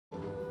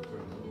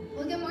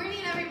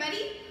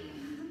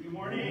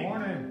morning.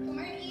 Morning. Good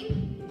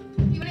morning.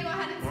 You want to go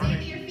ahead and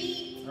stand to your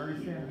feet?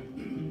 Already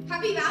stand.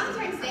 Happy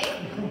Valentine's Day.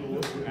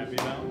 Happy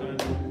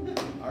Valentine's.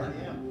 Already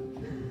am.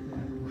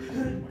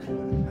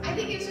 I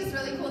think it's just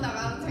really cool that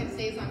Valentine's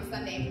Day is on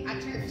Sunday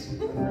at church.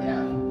 Yeah.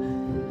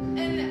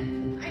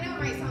 And I know it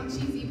might sound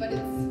cheesy, but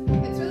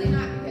it's really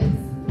not because,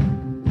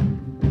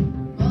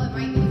 well, it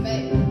might be,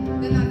 but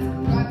then that's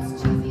God's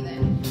cheesy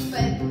then.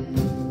 But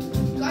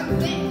God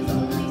sent His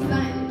only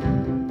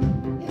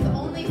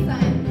Son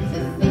to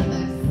save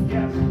us.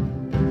 Yes.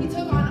 He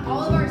took on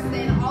all of our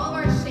sin, all of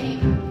our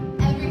shame,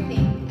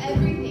 everything,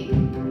 every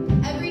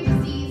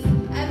disease,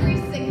 every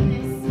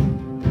sickness.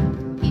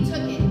 He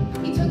took it.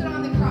 He took it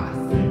on the cross.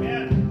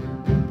 Amen.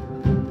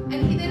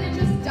 And He didn't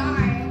just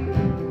die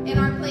in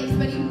our place,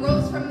 but He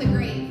rose from the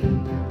grave.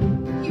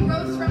 He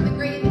rose from the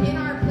grave in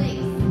our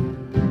place.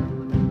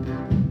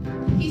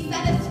 He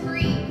set us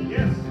free.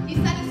 Yes. He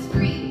set us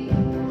free.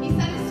 He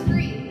set us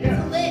free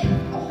to live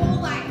a whole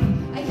life,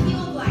 a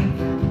healed life,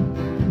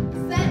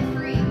 set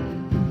free.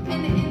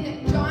 And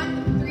in John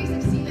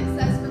 3:16 it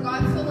says, "For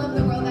God so loved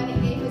the world that He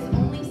gave His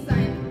only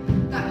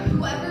Son, that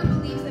whoever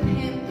believes in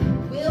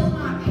Him will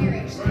not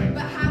perish,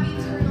 but have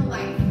eternal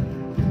life."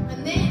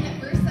 And then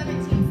verse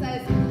 17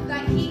 says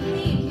that He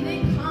came. He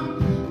didn't come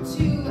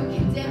to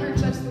condemn or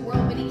judge the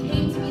world, but He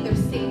came to be their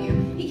Savior.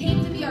 He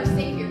came to be our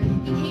Savior.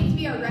 He came to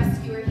be our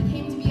rescuer. He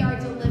came to be our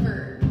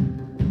deliverer.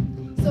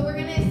 So we're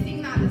going to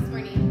sing that this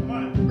morning. Come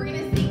on. We're going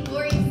to sing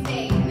Glorious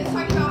Day. And it's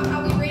talking about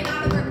how we ran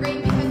out of our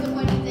grave because of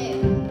what He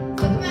did.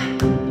 So come on.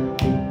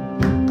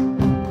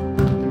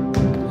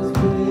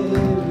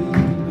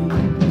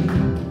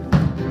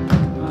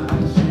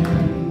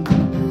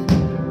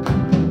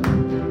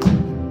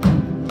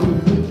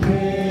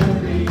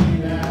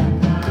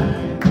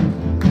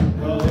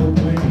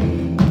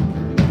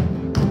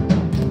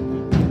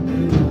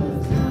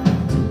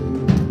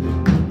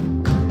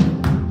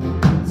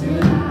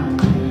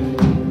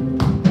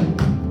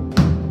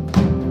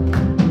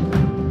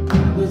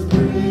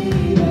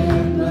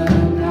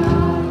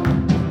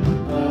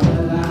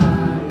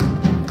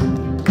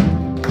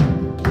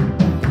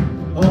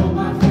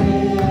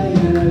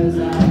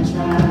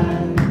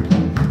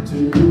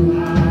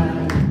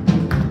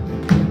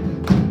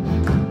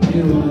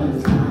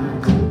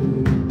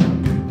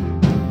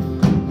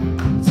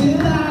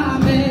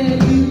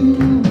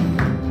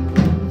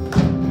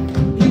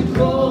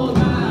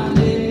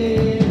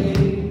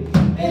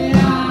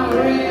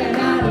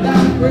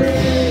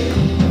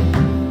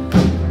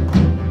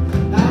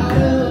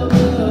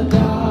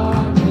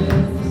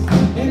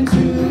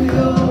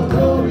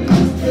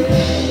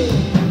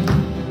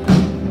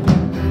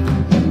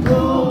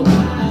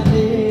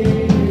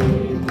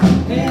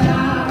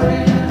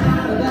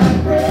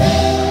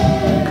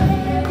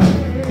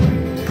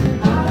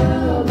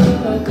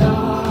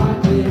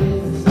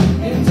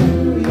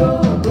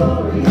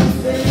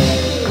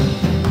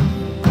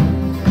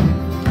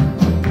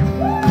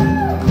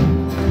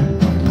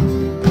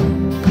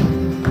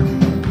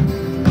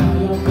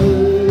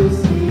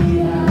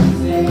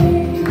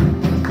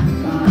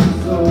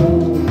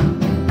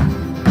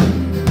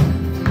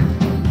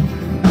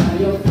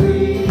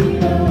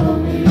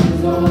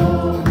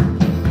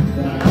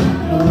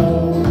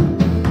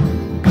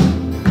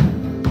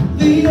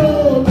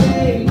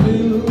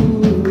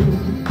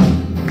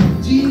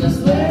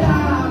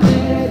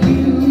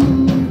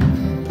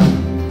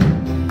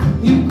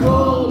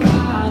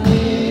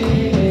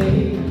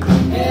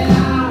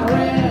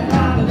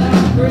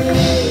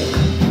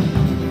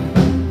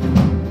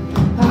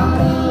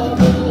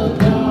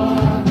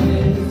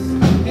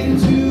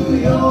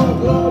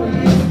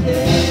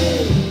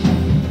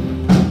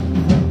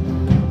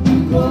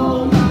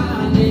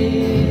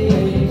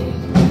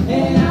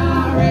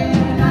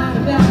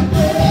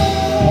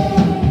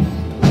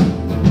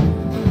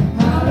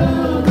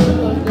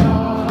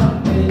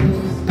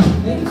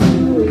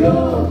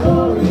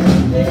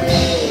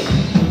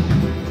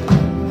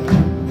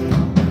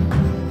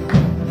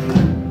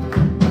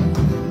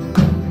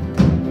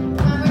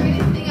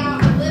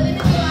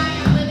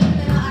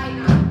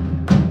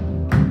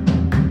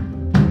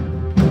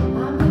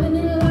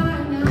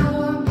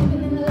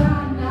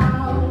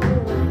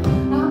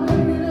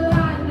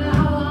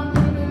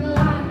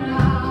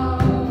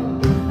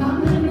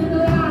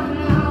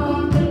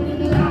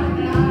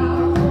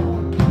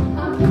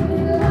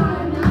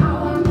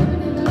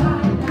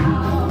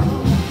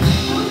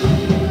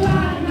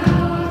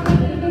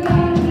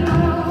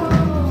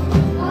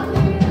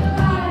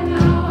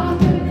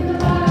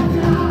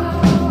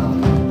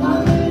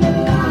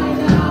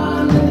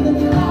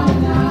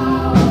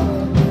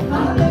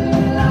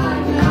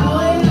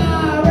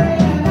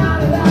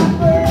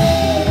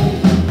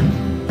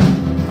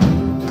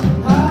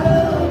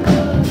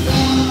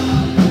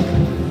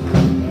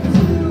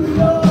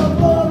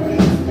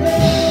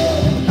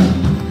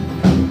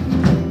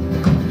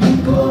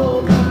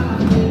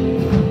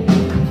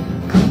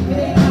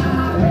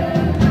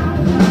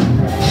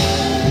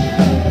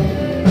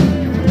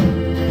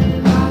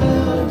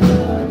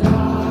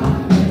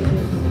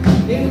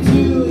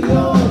 Into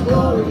your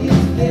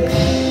glorious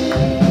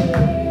day.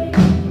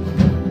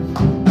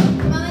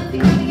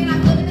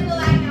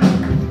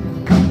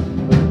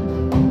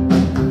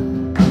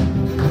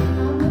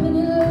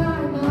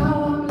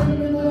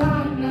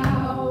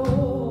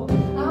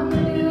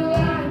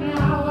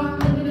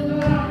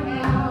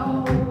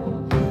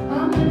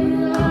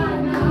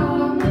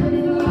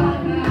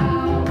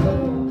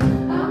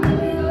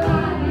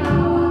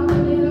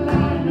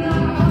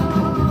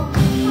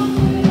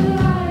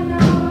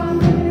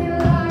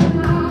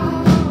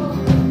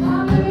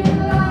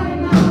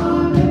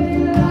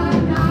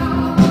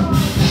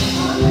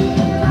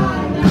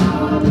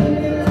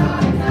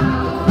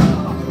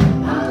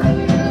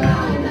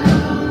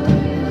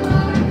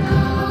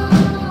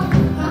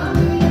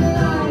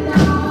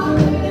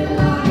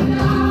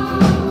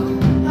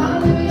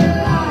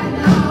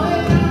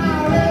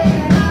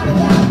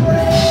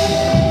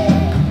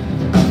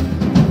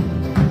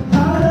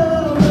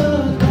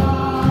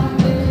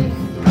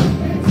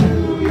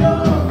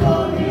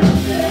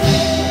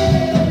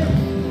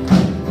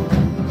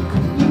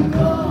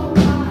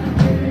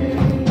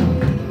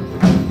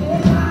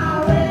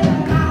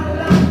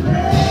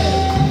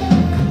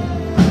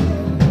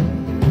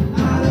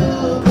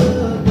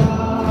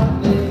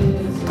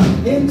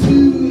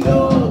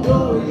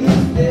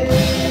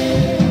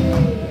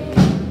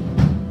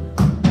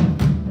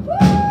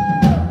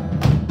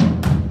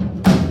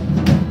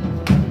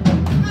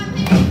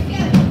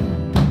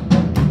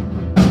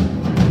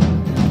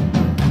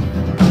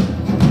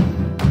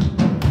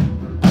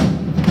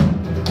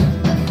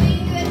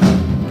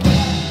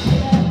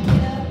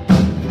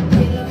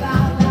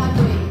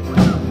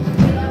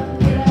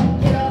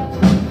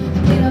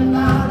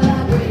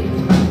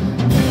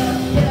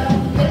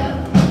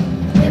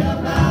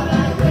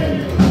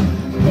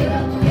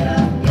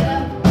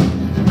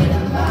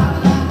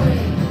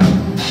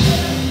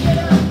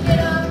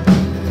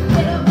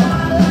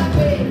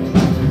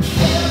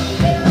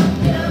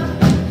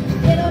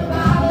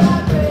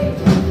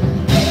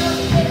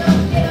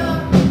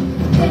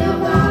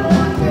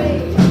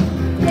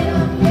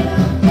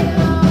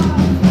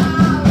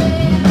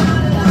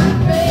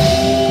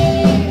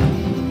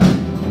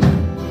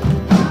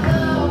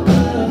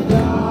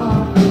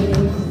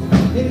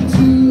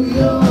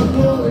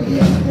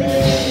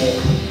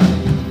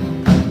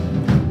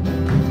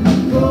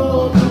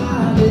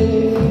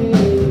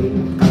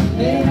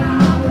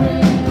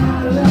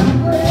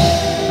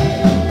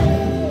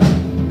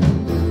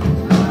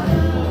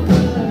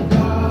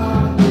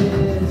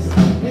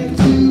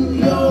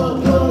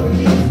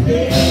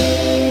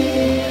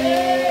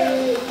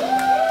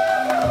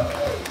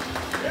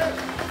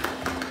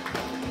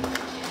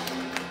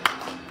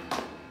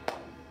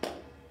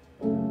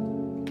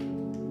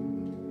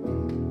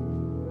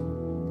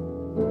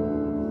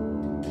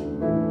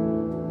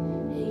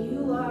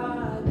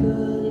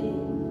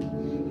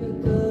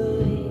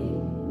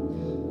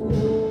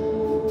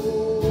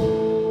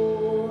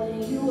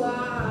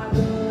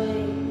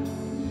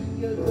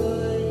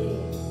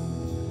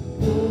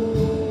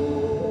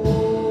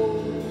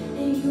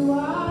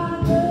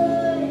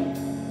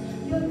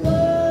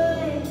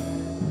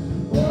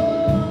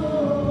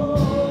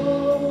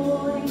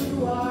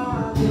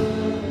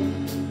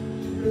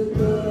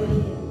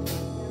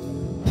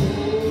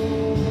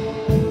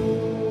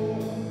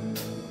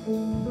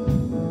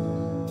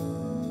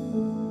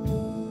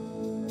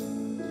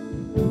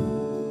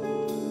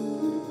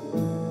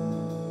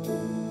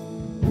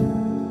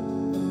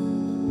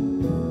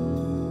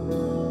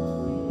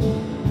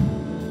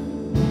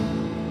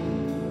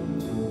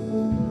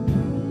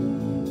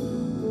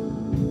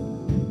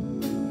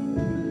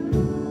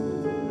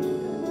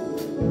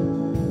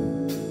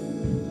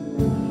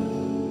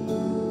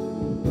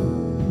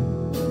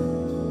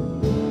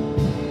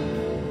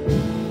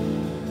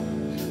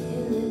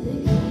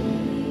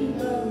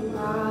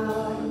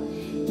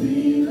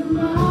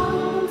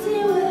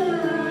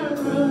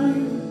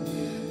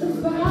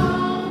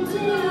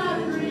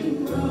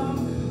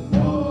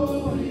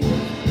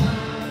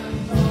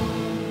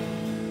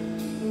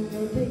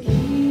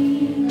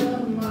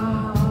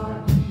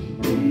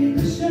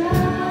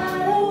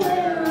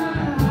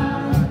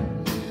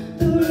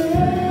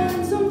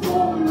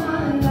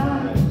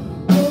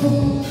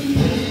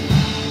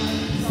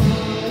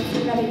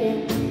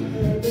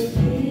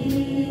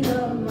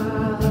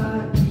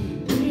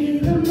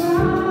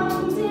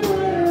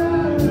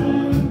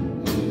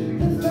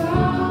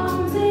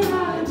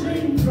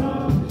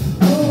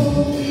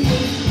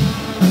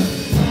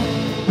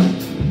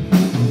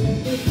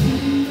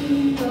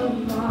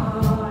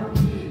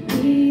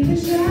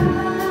 You're good.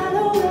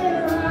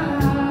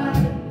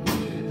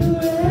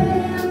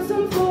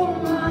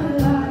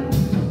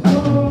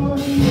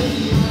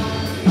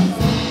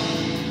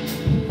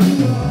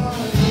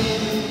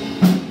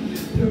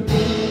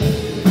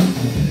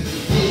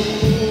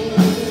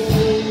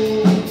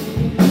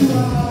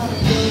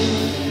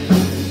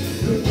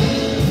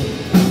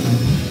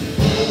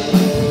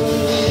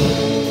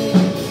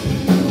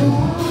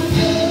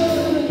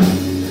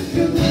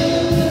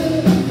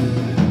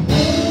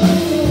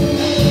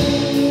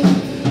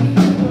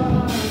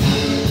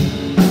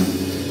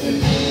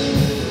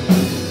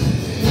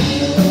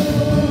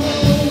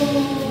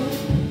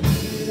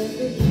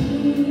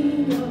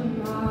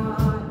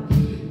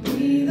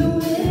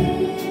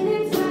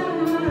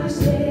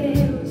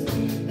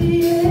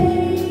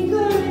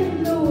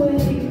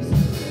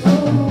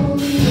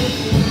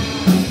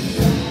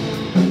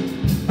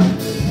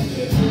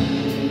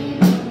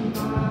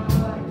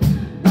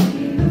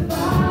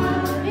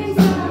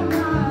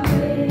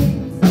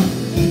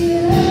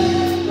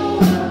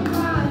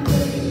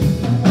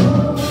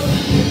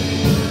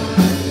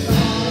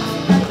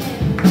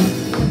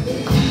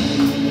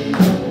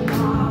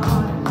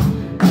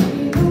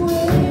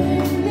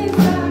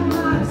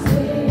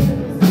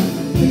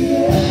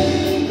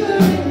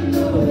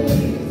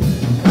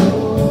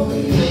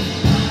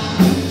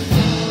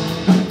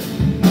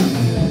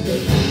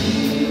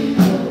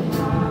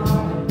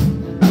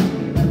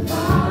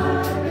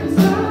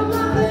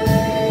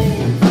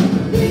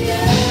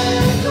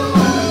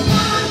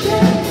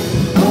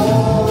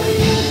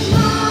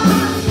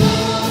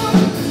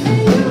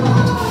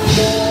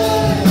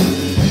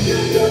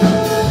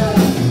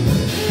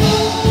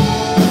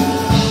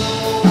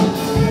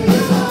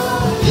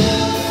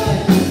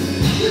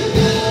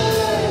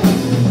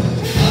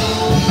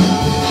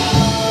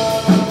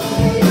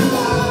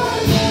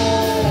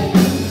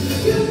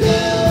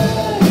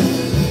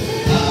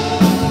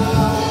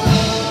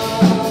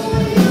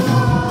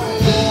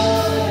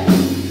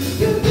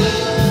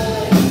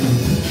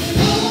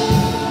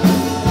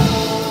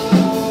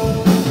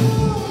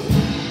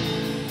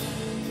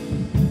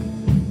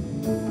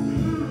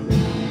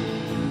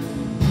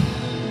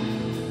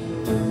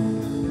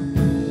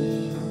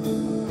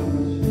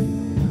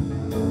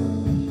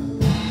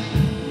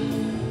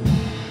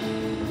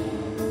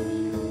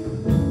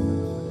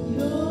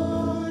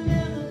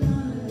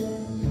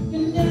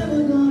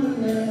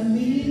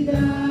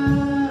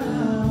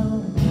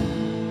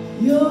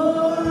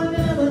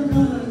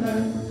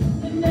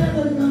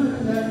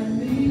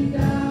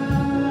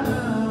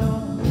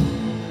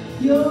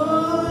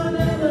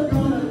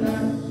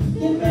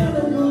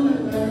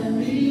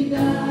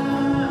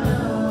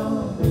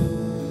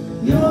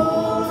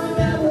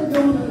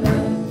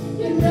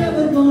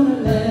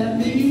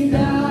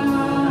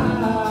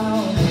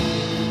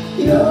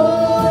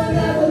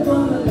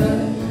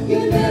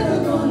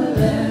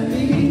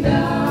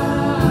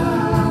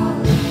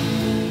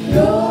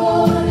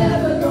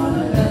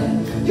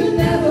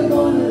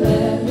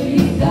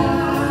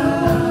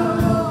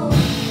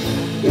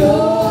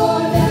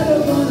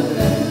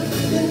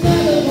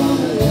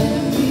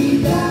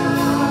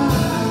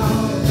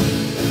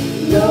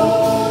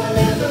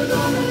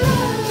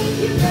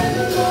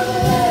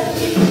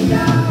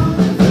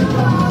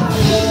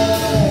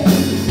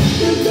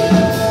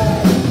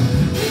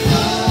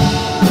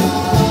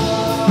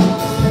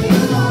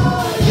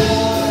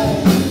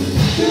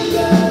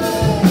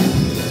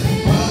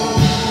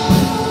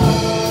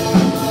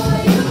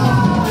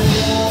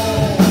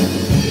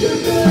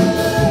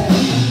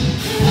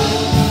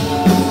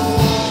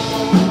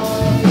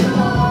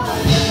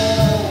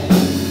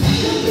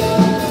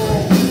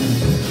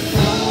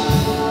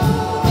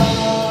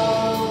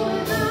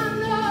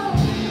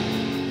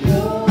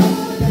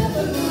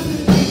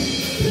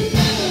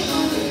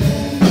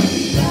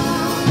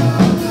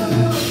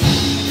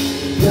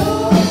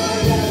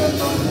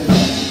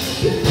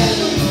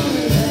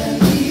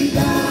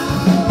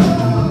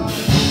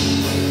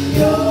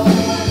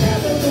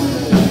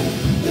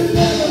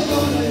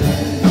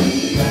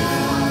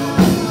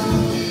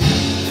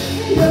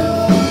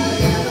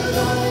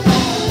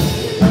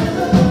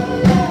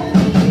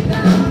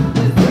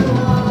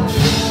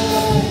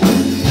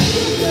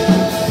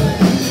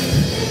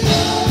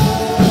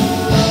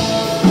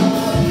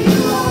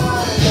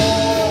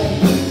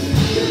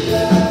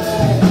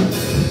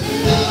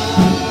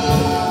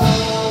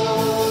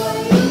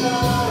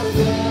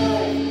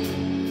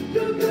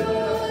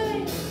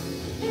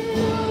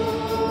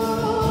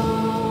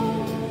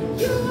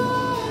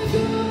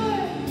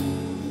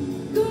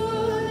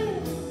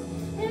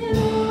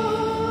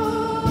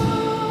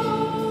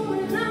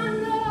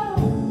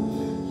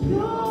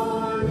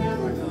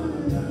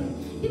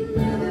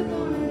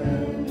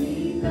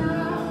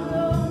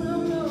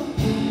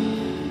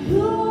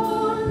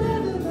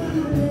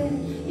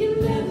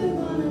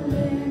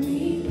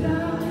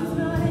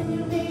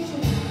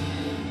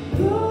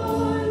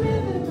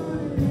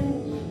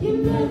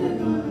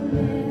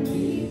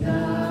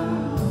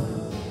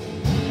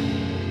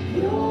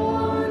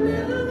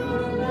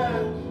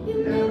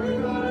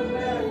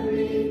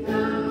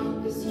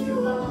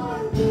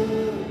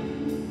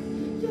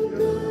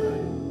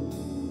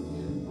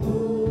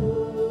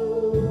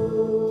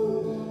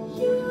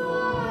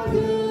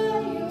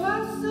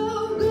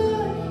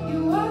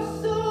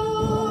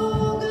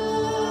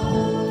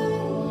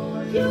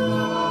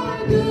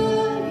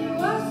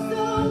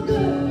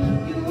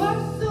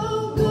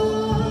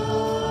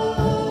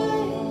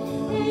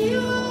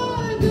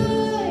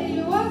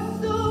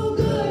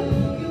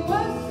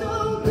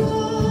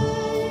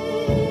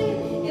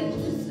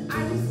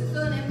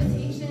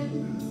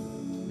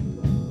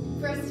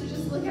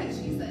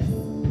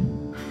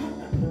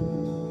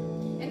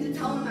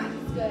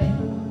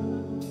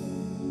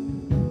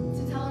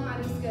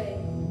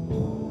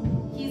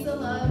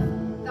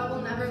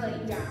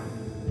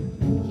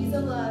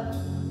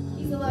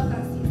 He's the love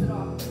that sees it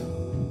all.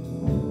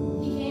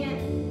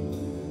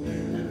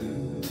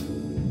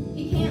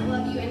 He can't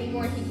love you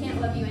anymore. He can't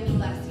love you any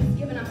less. He's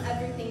given up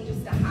everything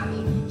just to have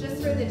you,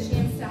 just for the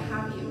chance to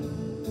have you,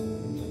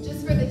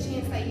 just for the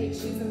chance that you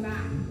choose him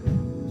back.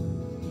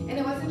 And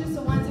it wasn't just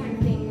a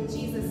one-time thing with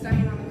Jesus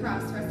dying on the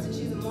cross for us to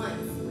choose him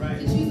once, Right.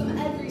 to choose him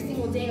every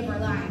single day of our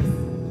lives,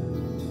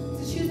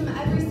 to choose him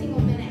every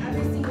single minute,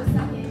 every single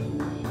second.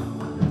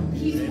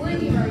 He's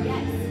worthy of our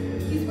yes.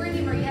 He's worthy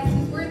of our yes.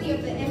 He's worthy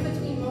of the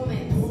in-between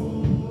moments.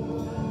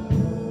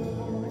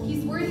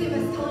 He's worthy of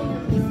us telling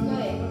him he's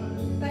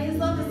good, that his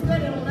love is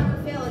good and will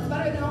never fail. It's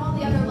better than all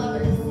the other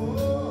lovers.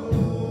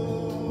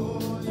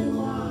 You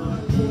are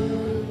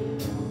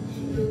good,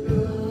 you're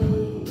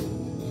good.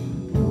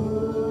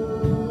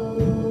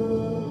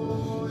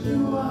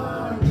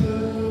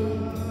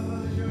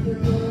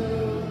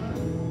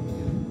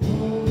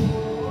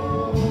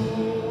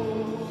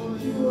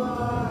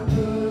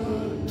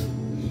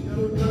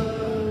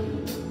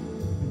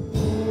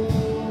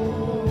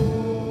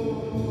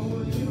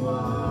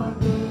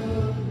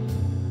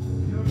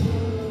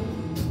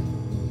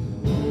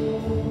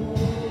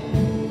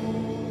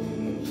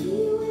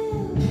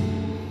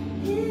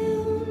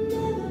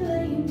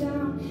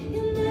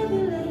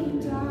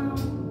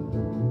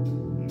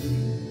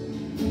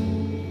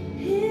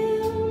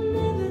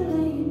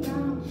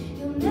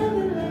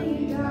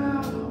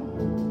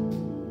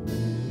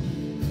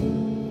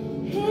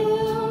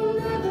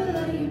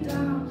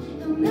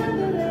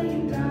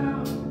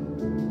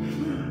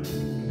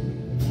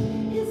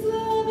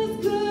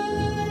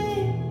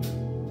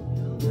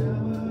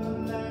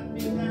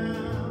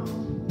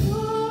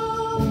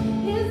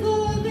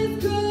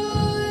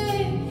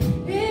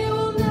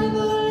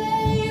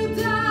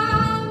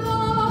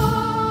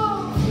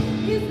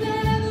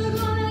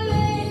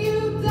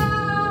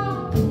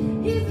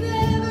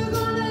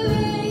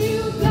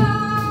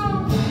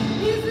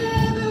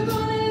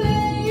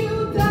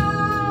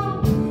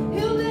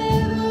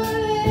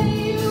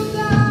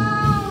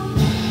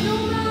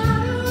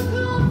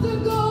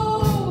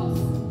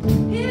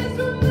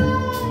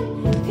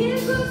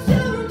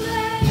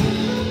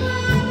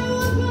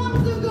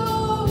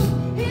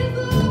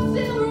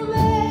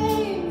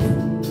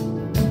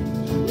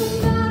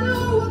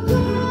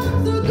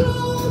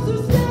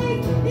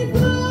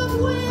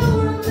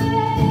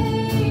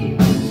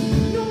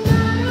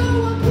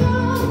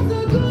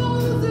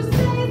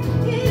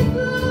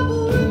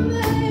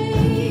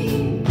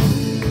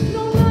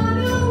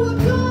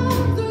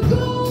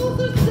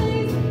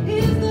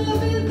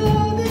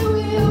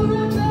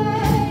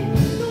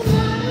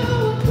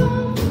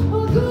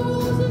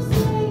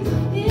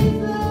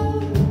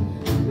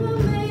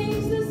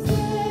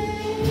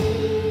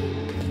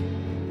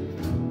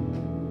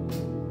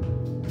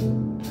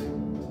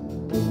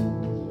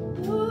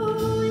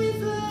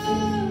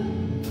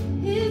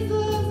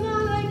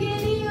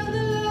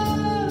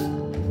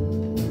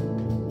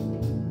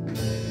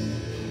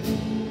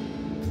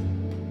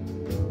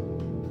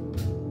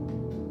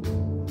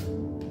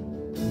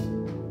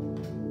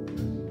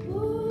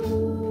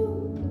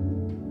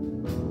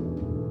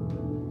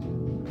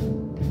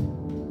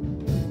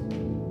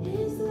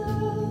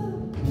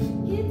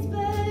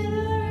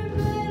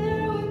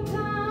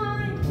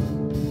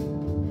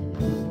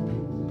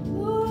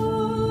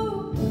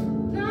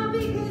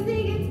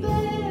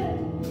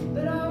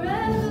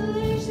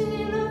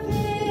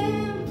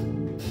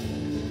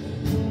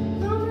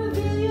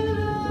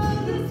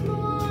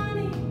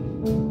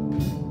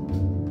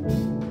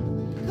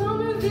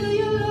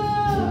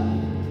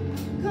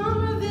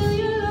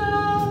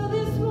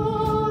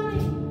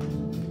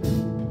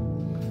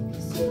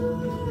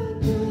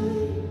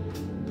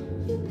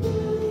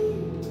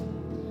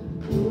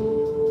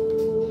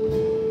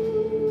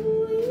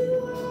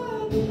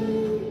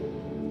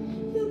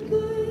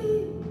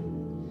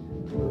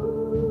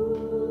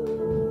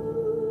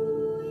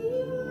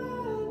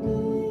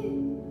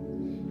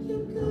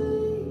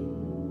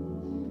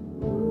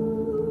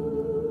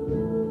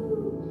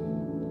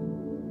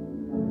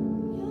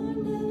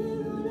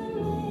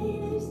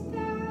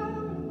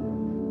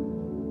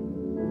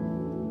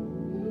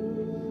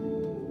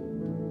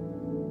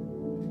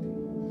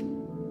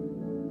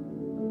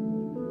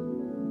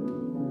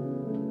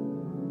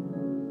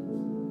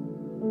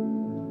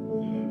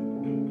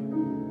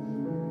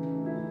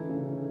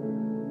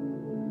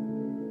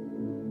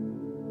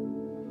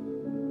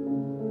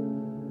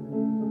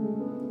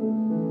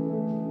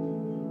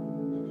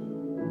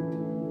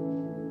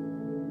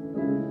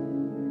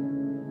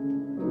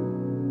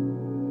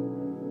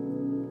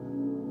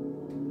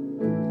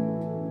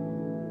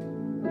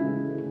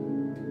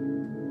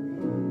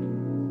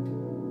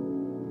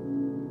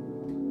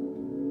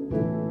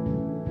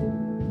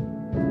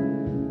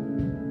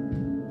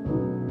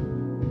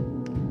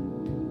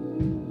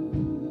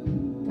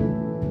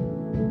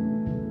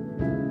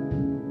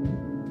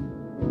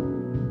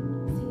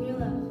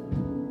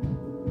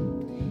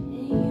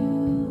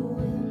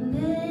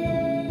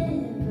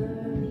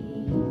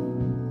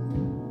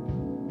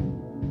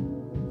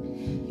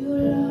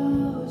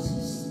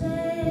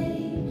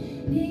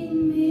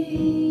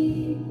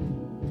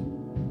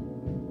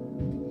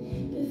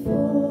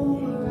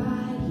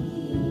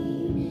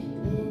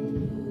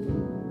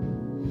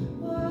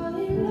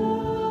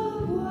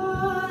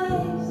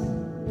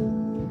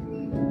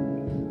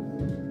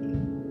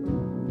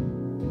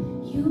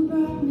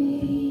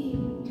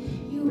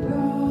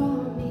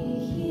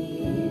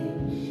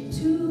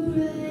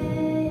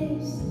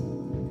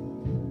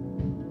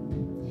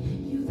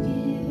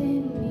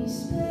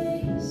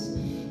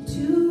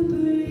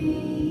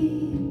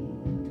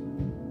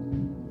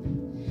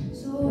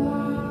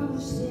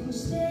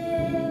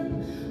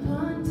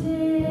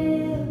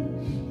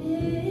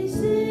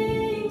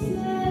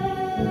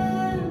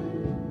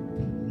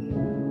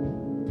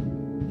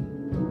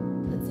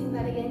 Let's sing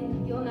that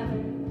again. You'll never.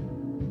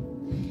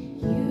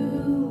 You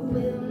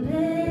will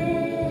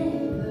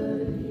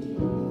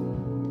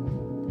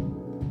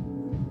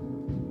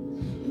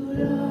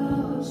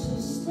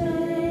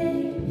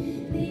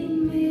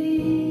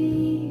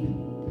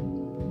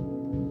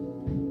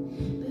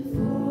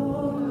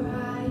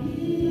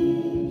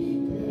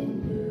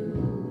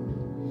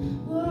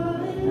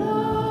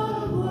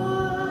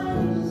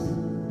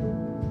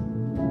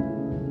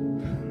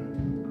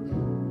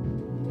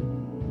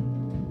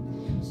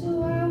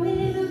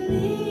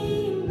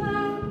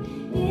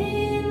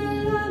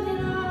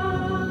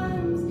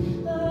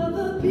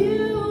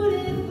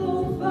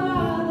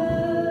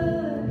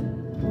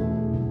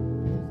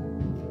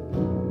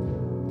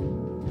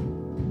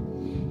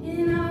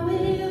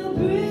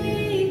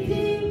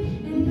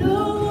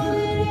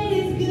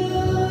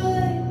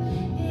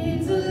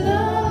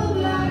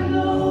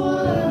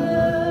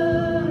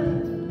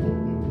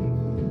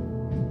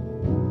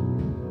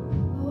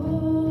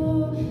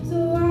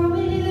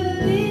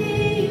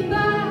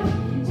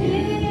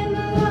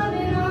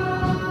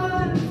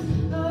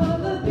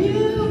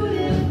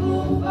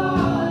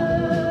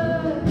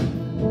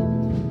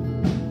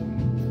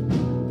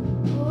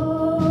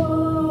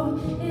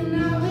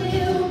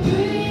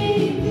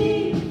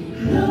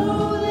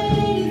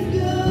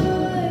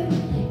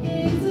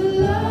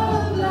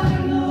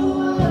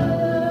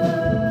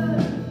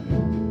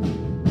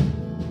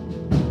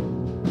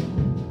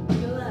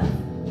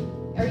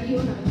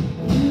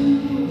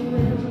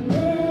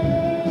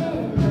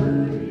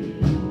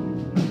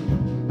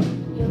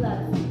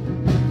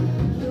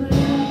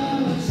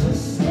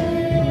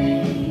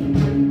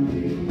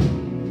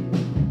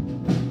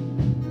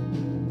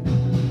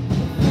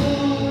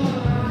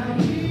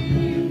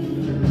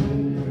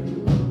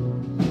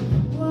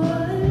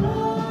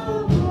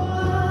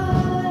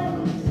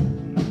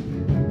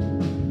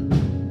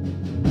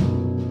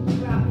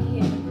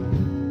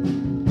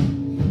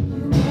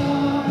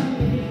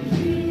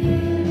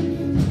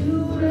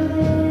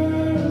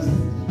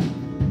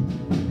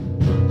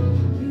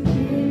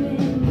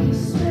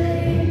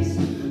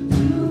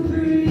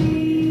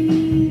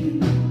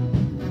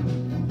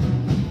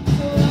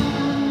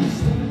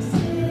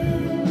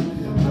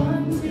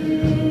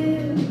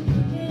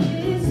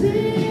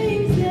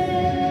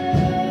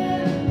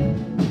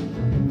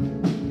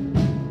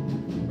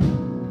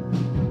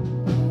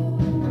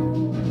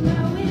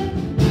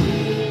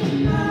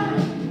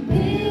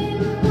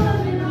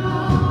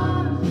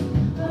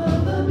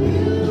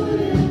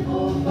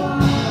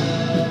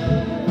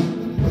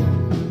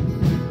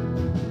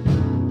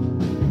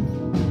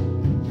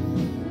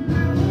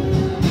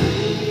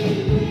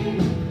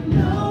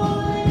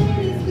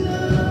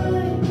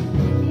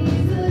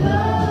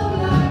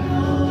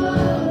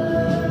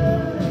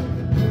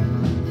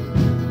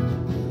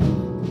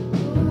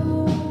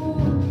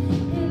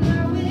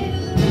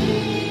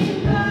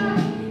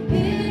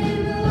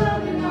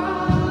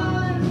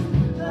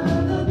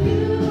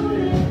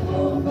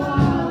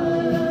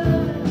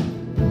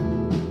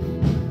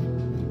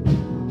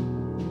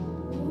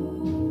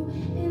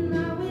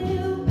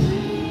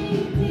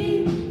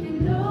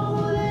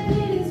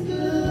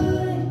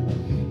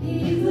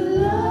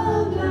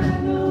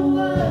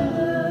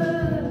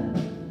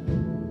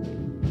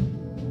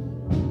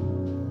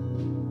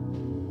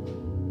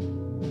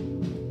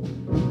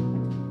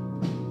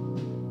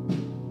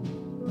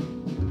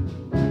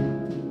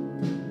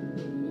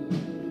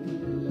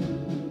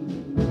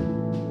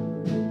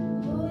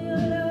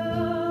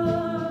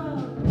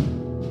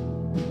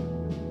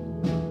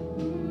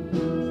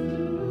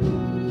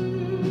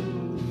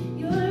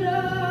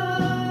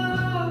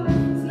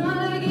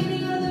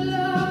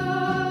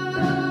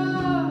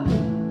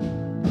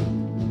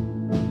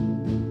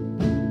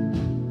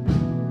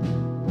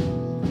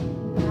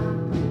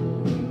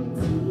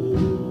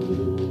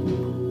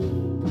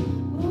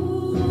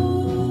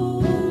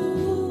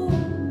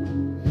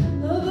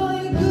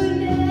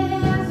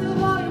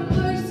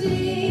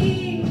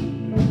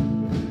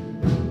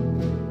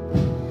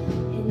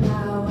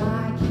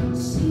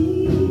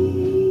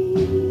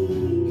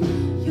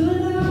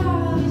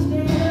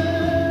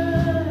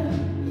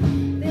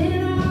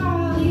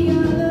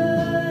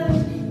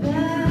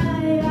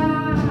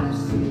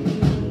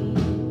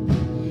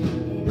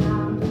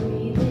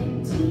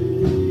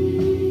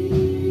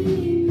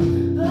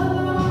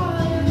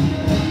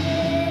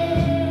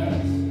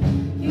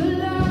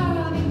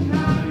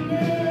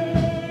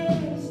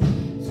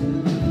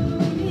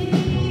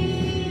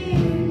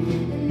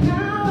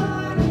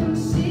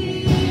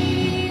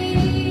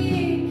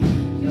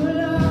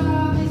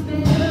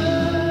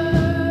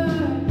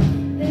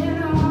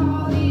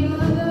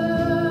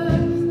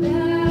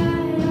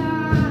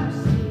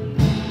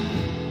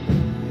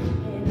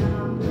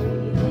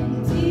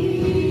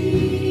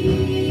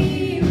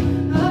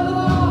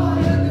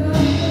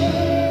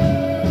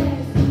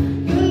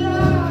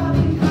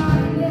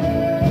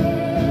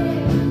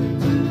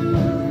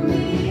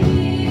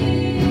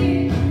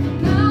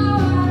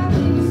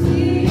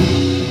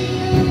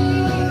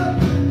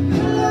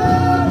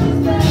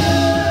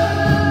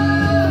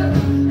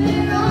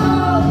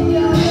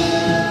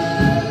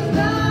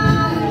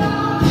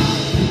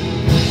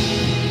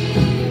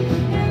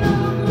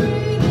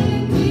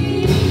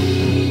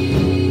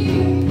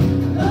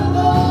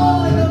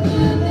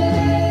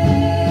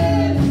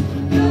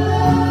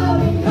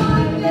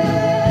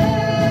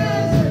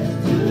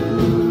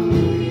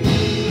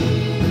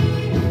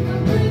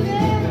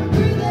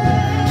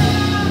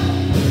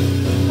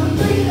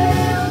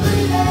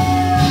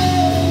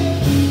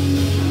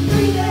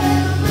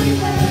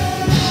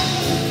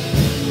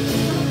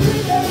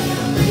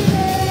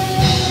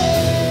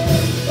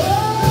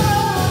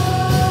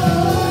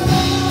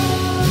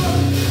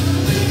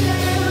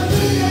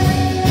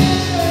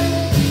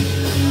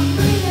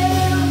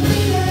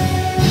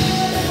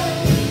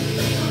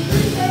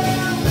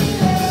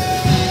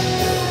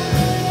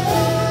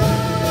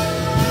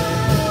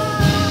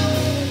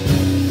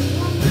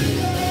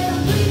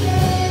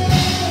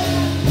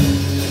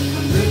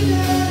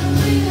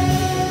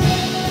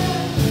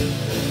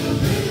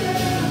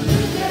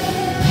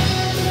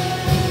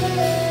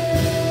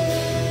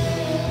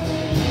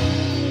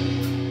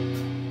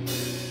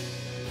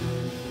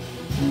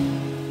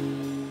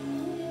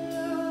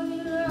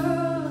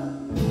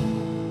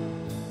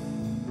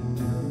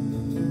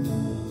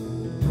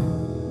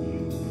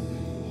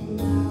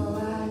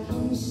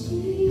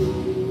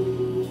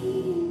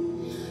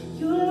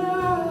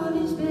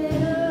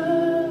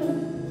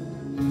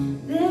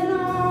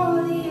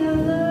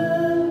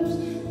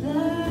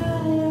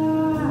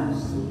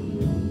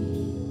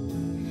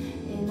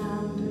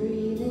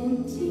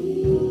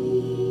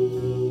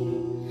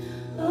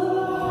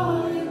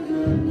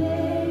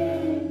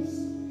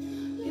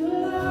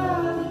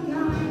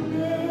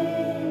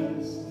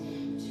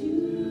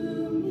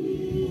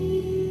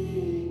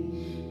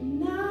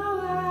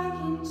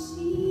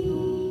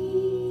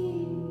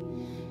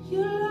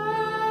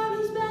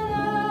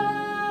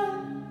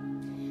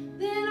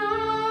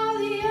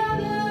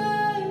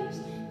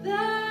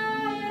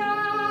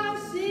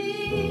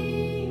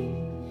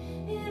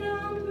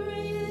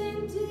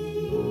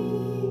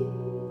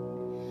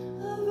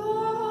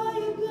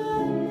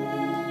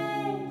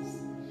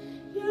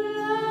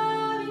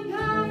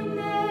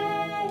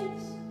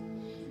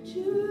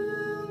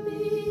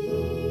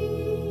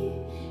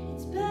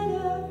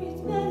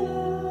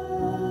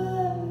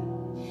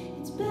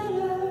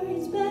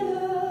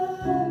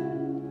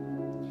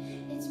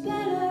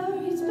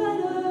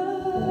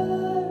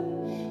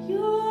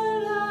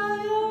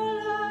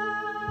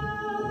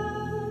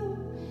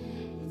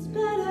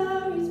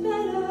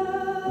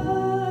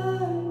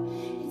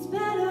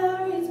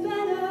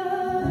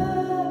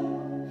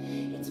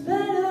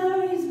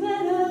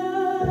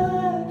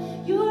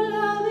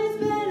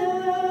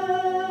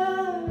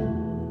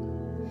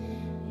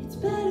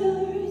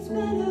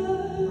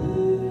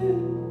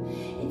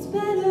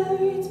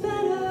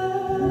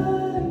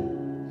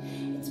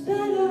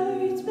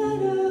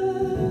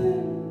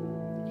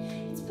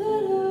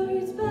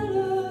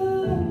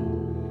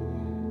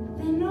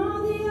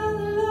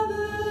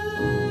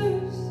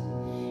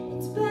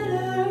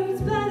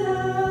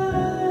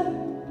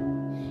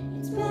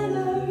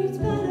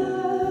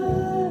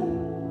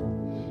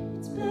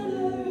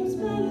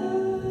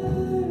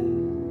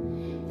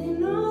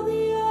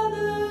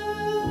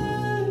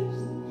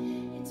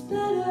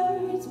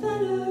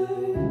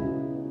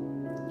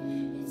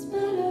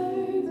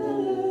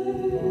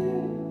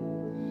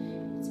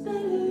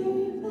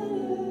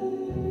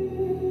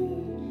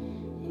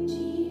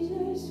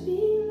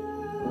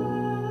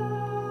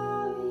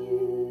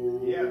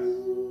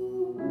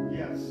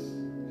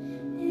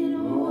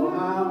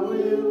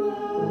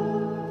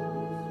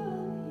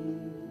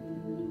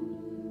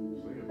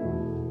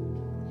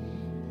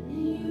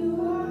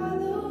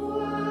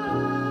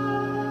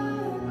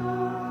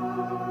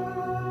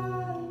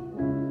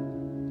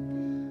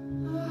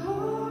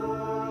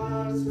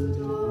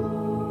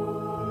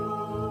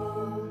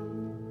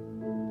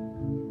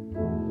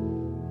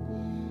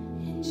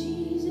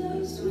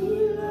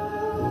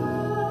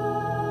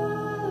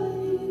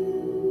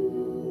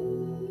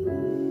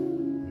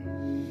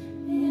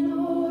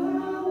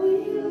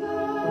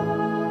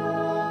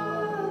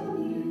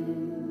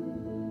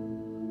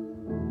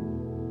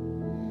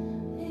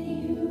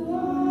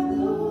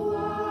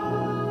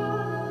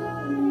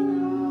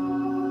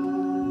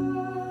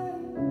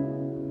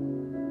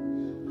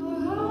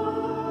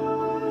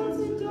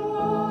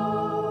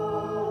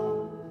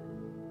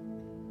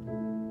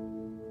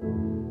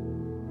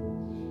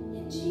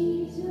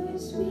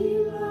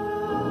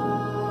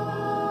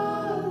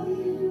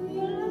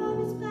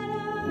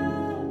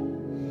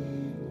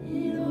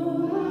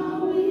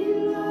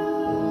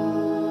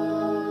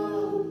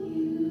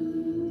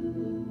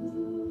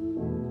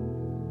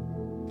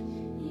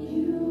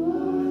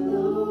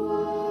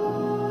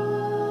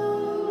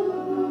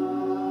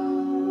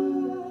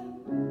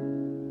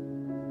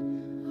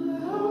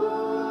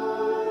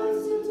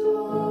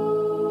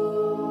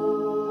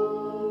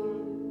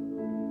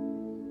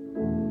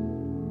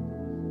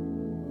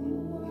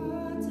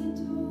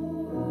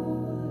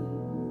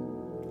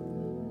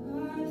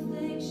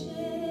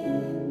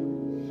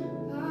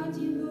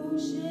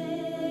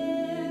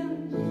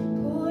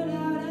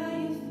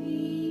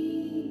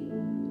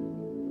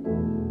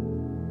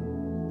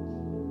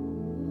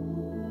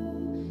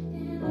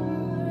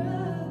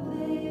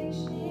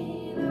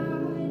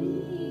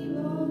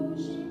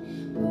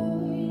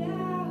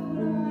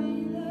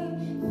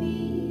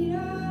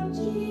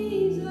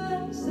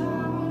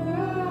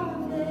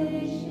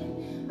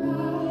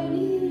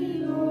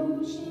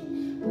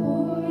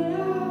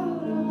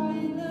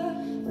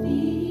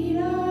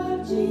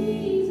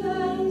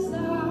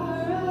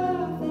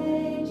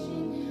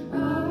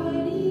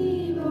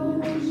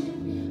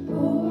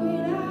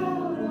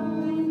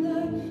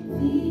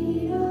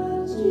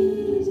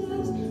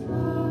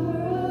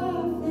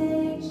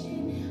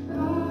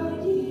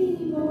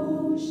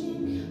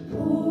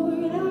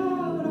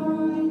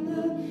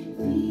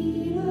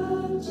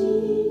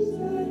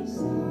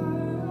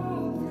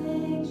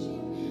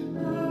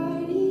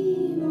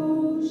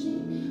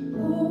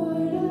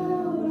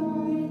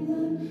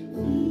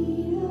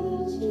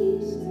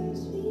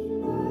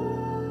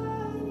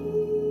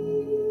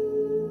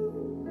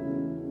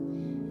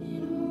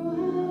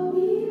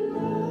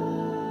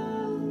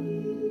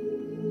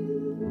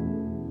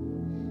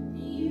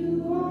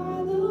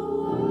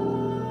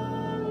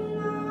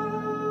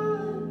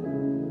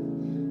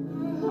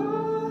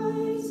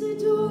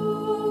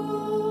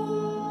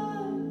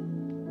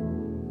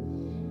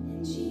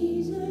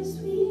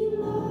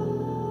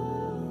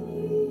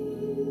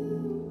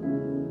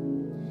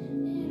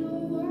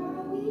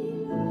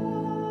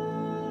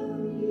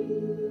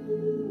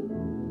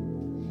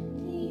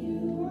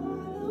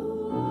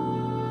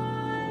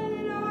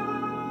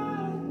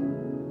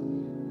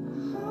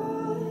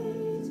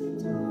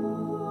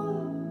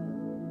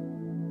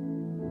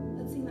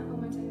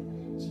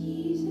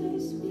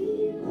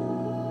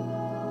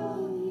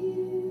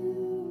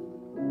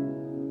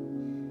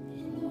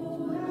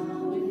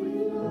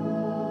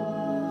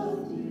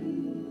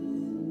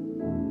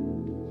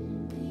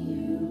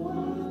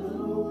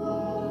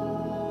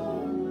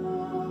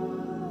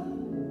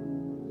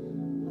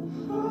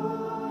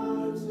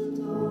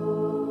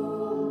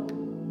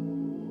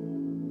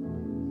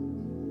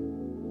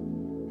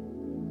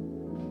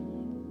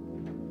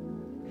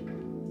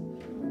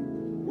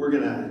We're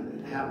going to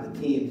have the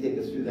team take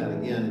us through that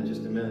again in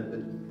just a minute.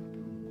 But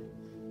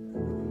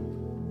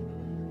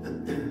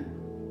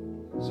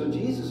so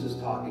Jesus is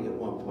talking at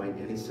one point,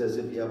 and he says,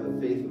 if you have the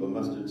faith of a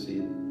mustard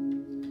seed,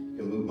 you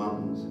can move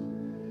mountains.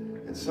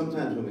 And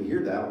sometimes when we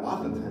hear that,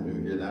 oftentimes when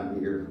we hear that, we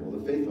hear, well,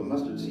 the faith of a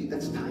mustard seed,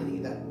 that's tiny.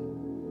 That's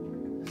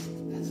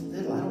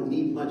little. I don't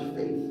need much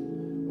faith.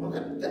 Well,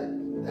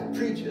 that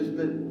preaches,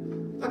 but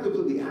not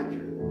completely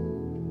accurate.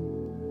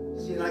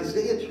 See, in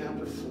Isaiah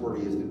chapter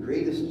 40 is the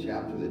greatest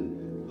chapter that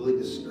really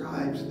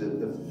describes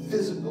the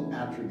physical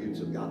attributes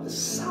of God, the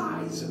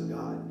size of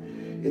God.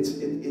 It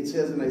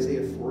says in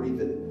Isaiah 40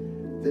 that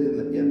in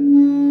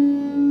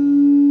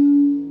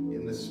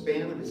the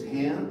span of his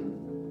hand,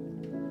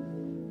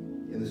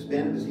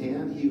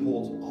 he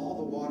holds all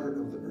the water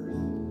of the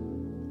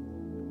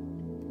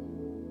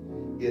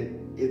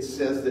earth. It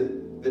says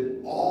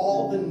that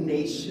all the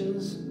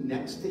nations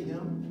next to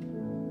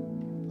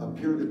him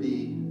appear to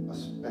be a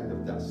speck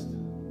of dust.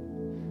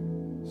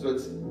 So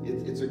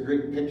it's a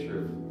great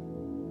picture of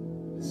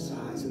the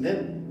size. And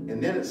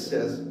then it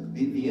says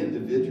the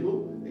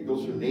individual, it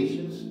goes from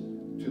nations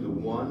to the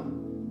one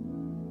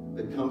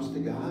that comes to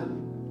God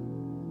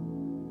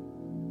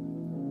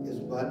is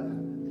but,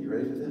 are you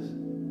ready for this?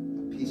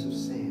 A piece of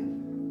sand.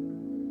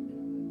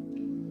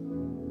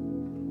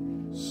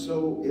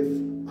 So if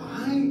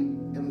I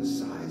am the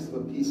size of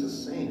a piece of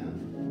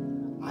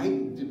sand,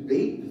 I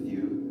debate with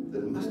you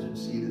that a mustard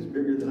seed is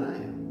bigger than I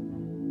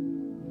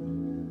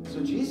am.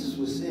 So Jesus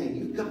was saying,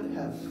 you've got to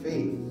have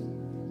faith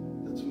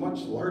that's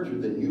much larger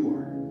than you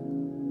are.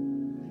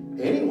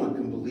 Anyone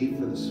can believe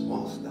for the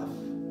small stuff.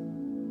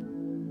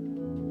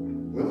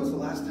 When was the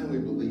last time we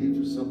believed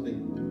for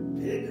something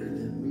bigger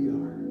than we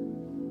are?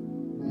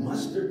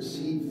 Mustard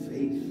seed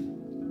faith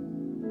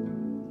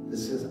that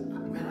says,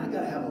 man, I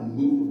got to have a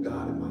move of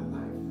God in my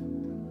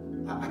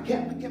life. I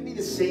can't be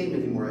the same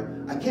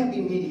anymore. I can't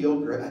be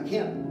mediocre. I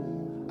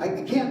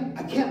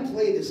can't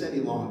play this any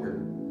longer.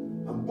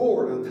 I'm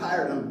bored. I'm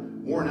tired.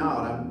 I'm worn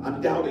out.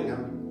 I'm doubting.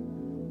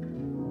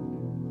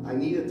 I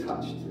need a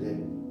touch today.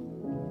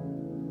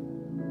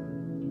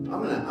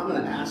 I'm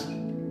gonna ask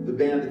the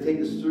band to take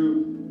us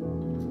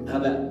through how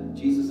that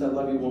Jesus, I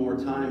love you one more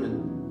time,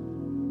 and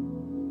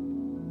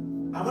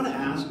I want to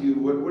ask you,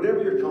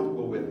 whatever you're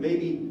comfortable with,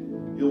 maybe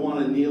you'll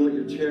want to kneel at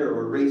your chair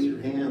or raise your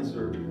hands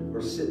or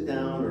sit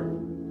down or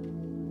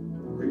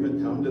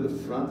even come to the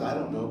front. I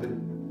don't know, but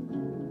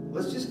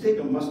let's just take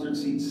a mustard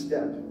seed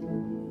step.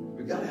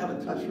 We've got to have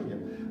a touch from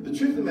him. The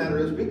truth of the matter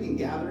is we can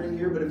gather in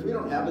here, but if we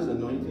don't have his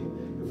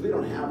anointing, if we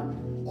don't have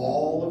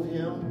all of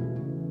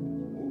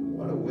him,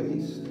 what a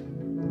waste.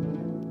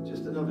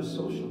 Just another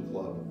social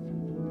club.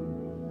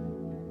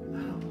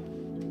 No,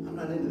 I'm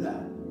not into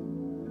that.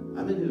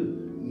 I'm into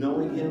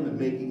knowing him and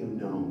making him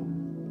known.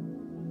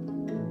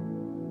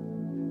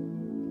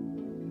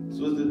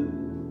 So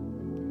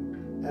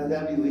as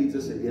Abby leads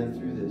us again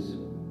through this,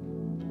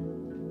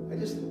 I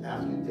just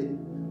ask you to take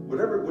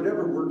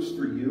whatever works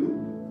for you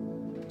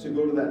to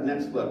go to that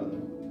next level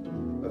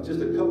of just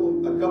a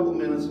couple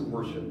minutes of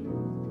worship.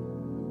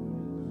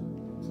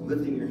 So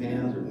lifting your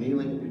hands or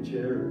kneeling at your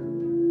chair,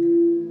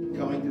 or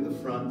coming to the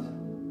front,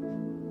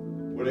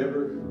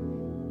 whatever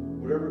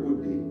it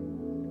would be.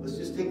 Let's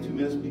just take 2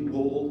 minutes, be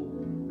bold,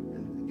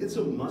 and get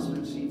some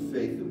mustard seed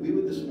faith that we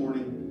would this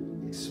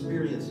morning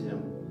experience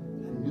him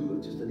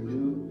just a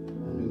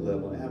new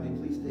level. Abby,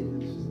 please take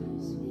this.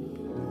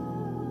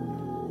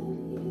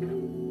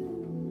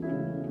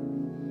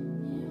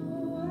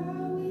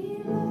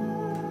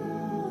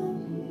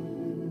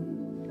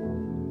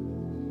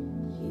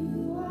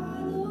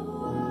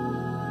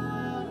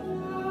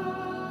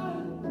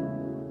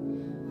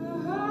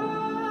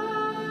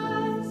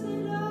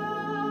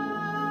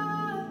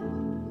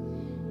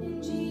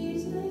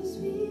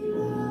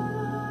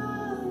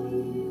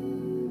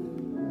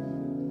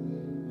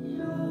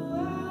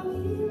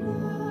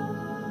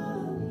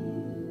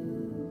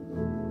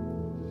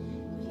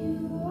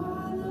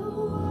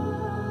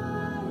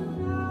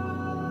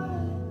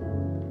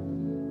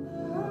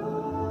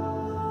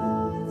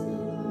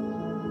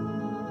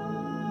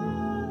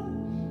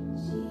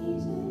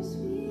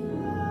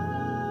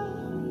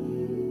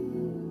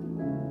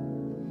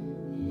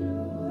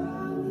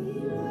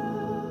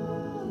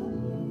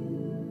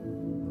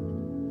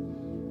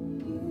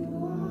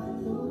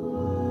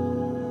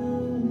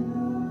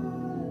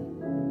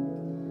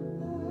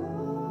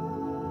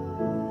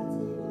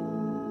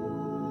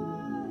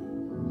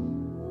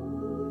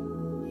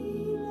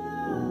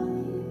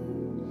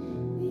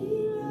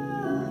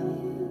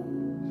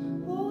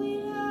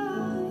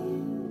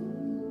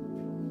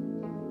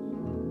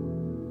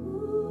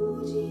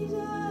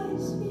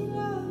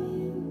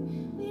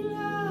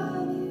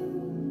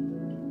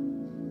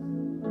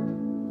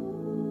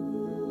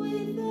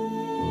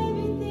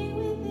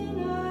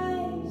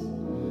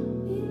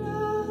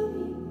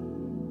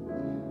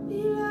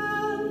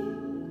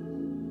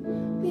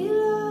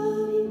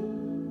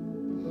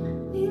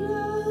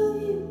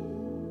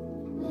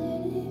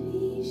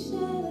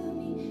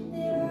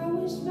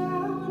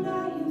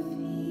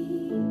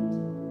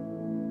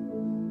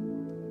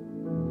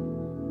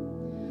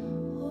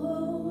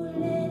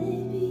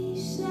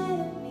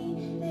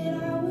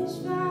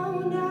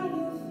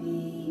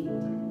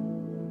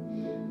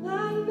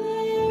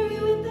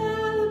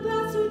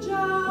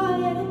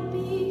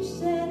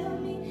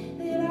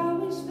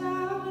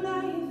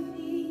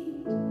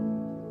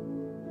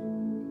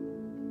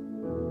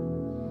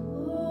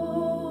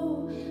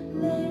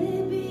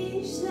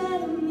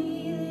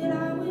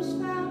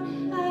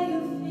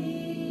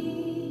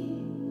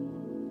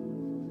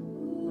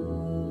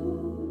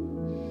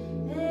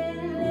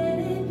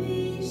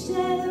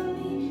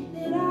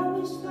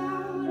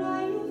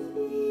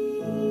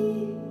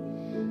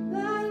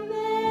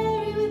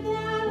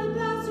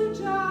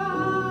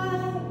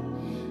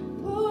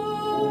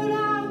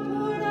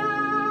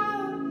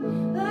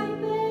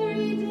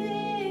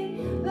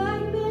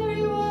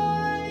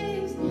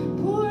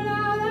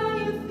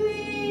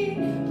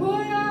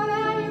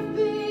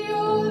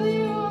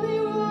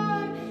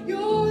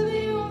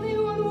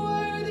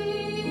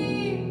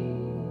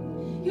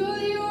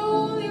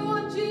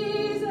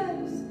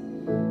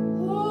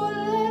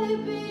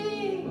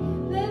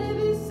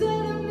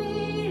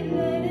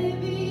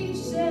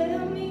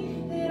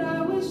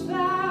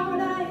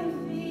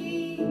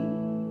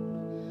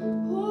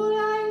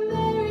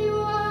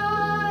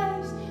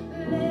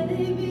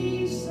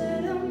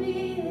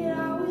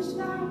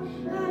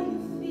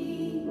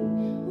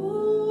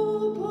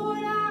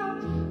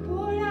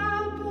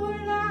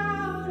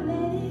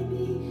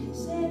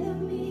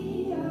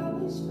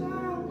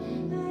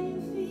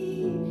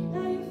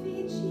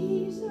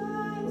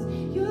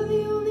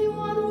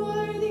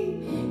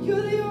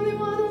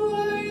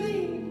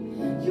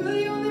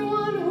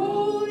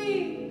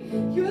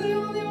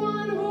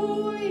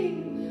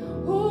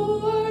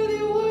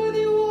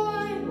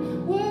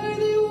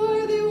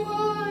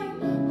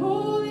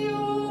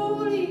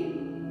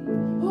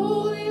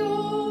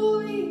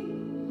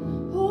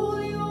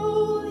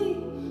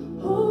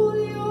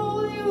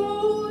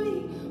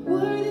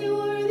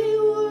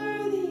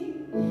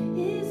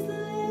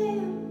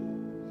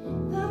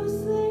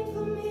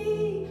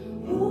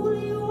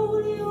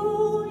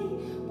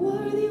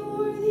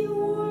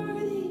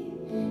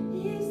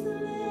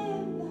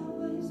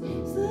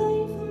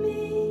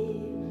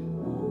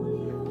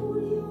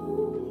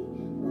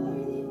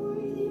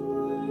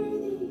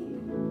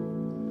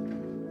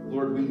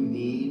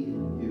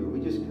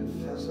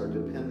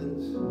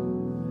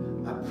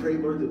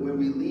 when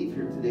we leave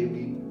here today,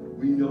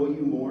 we know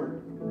you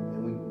more,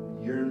 and we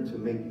yearn to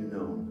make you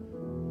known.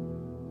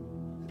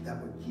 That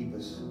would keep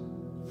us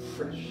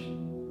fresh,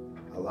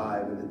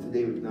 alive, and that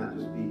today would not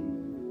just be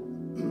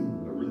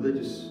a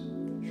religious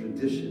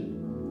tradition,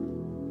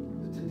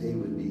 but today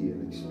would be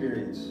an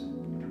experience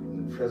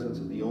in the presence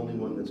of the only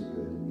one that's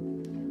good.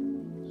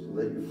 So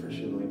let your fresh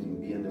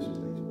anointing be in this place.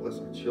 Bless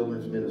our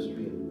children's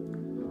ministry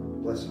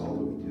and bless all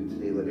that we do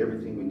today. Let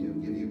everything we do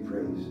give you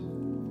praise.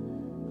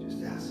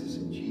 Just ask this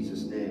in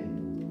Jesus' name.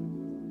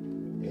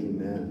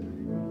 Amen.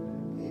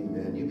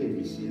 Amen. You may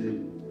be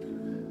seated.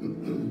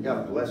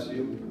 God bless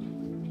you.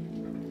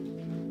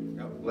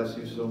 God bless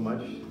you so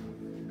much.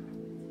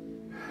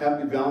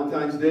 Happy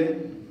Valentine's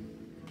Day.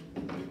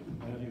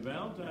 Happy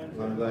Valentine's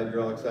Day. I'm glad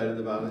you're all excited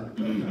about it.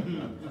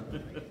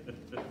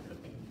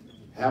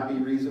 Happy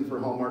reason for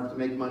Hallmark to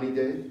make money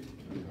day.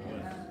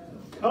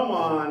 Come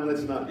on,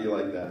 let's not be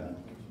like that.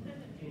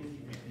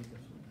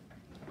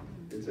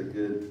 It's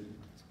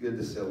good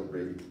to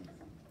celebrate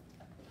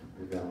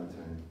your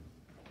Valentine.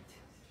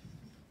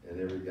 And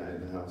every guy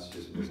in the house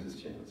just missed his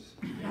chance.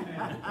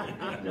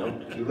 No,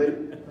 too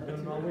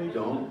late.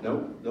 Don't.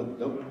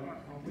 Nope.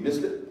 You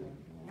missed it.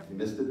 You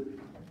missed it.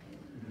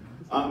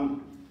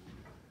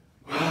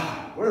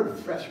 What a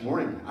fresh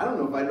morning. I don't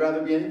know if I'd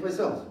rather be anyplace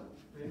else.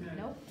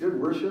 Nope. Good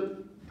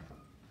worship.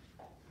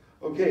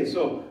 Okay,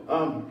 so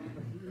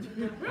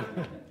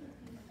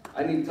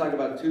I need to talk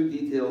about two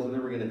details, and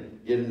then we're going to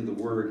get into the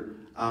Word.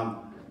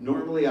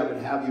 Normally, I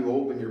would have you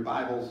open your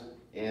Bibles,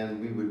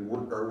 and we would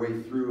work our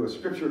way through a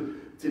scripture.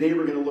 Today,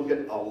 we're going to look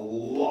at a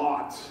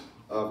lot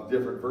of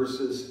different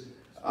verses.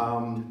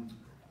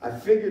 I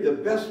figured the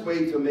best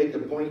way to make the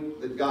point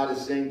that God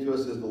is saying to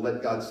us is to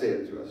let God say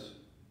it to us.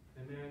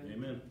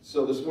 Amen.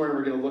 So this morning,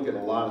 we're going to look at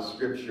a lot of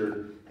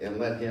scripture and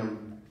let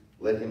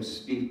him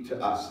speak to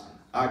us.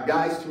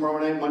 Guys, tomorrow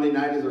night, Monday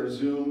night, is our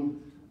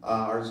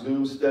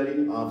Zoom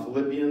study on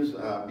Philippians.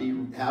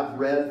 Have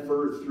read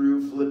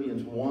through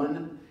Philippians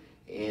 1,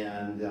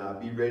 and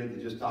be ready to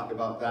just talk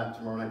about that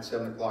tomorrow night,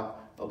 7 o'clock.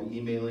 I'll be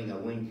emailing a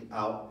link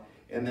out.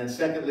 And then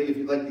secondly, if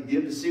you'd like to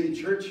give to City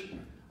Church,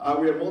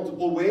 we have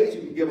multiple ways.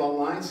 You can give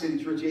online,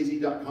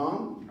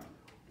 citychurchaz.com,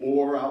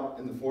 or out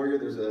in the foyer,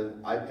 there's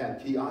an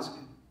iPad kiosk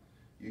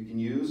you can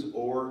use,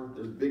 or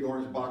there's big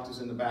orange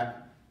boxes in the back.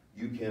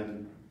 You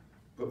can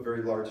put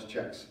very large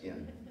checks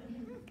in.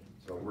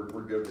 So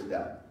we're good with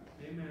that.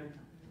 Amen.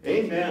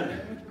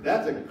 Amen.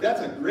 That's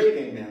a great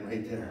amen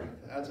right there.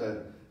 That's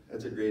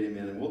a great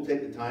amen. And we'll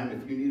take the time.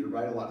 If you need to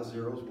write a lot of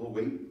zeros, we'll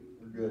wait.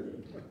 We're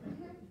good.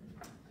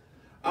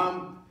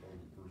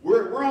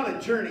 We're on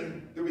a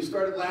journey that we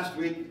started last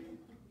week.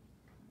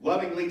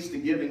 Loving leads to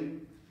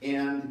giving.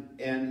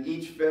 And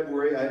each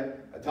February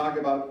I talk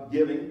about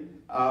giving.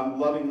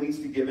 Loving leads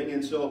to giving.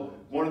 And so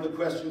one of the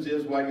questions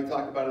is, why do you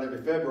talk about it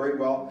every February?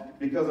 Well,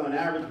 because on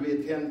average we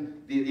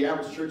attend, the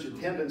average church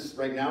attendance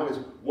right now is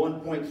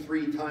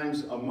 1.3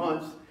 times a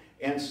month.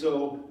 And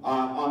so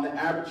on the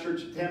average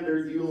church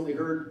attender, you only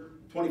heard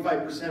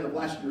 25% of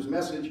last year's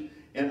message,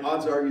 and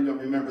odds are you don't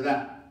remember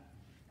that.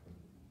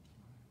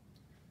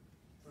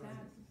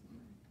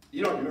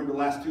 You don't remember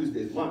last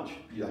Tuesday's lunch.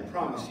 I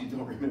promise you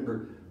don't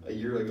remember a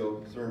year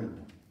ago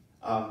sermon.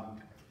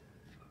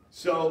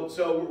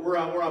 So we're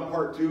on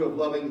part 2 of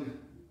Loving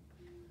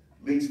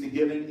Leads to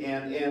Giving,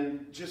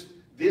 and just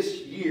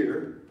this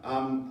year,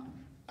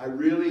 I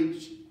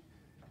really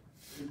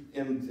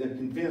am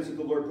convinced that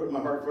the Lord put in my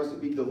heart for us to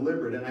be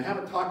deliberate, and I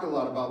haven't talked a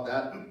lot about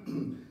that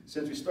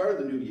since we started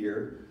the new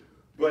year,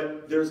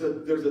 but there's a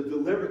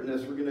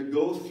deliberateness we're going to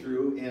go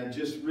through, and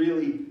just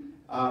really,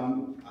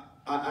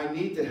 I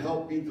need to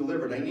help be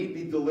deliberate. I need to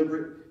be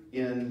deliberate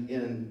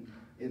in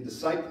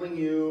discipling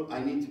you. I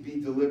need to be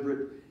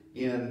deliberate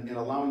in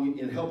allowing you,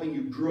 in helping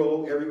you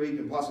grow every way you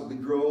can possibly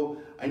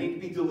grow. I need to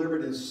be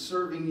deliberate in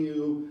serving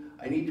you.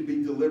 I need to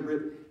be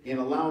deliberate in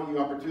allowing you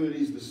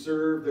opportunities to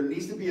serve. There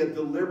needs to be a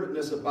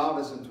deliberateness about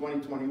us in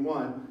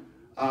 2021.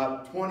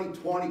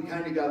 2020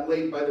 kind of got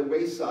laid by the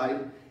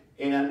wayside,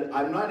 and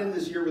I'm not in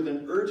this year with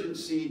an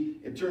urgency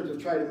in terms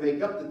of trying to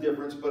make up the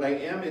difference, but I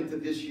am into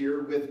this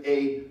year with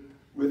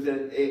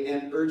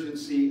an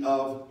urgency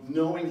of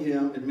knowing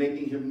Him and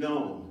making Him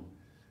known.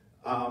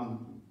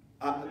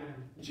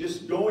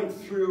 Just going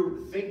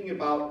through, thinking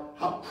about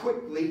how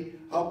quickly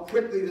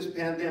this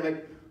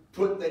pandemic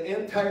put the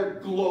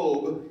entire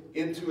globe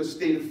into a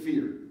state of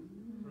fear.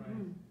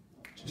 Right.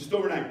 Just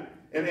overnight.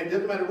 And it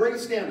doesn't matter where you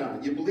stand on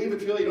it. You believe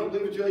it's real, you don't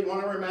believe it's real, you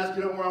want to wear a mask,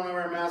 you don't want to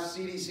wear a mask,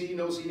 CDC,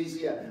 no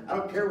CDC. I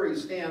don't care where you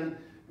stand.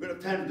 We don't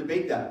have time to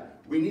debate that.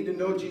 We need to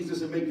know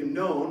Jesus and make Him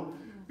known,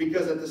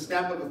 because at the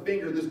snap of a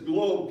finger, this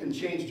globe can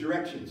change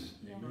directions.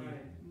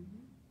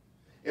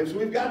 And so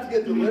we've got to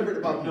get deliberate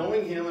about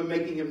knowing Him and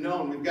making Him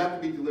known. We've got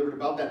to be deliberate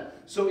about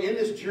that. So in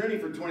this journey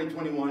for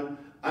 2021,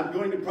 I'm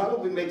going to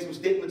probably make some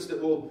statements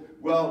that will,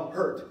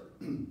 hurt.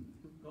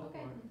 Go for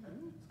it.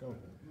 Let's go.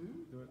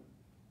 Do it.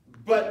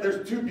 But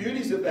there's two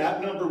beauties of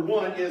that. Number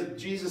one is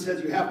Jesus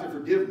says you have to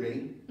forgive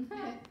me.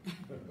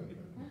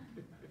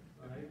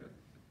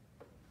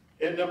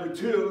 And number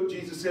 2,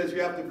 Jesus says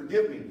you have to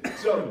forgive me.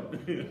 So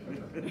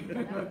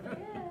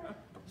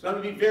I'm going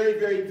to be very,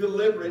 very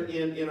deliberate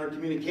in our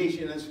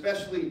communication,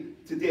 especially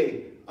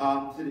today.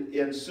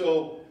 And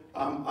so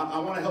I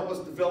want to help us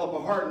develop a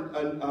heart,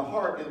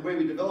 and the way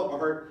we develop a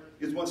heart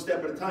is one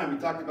step at a time. We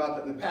talked about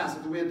that in the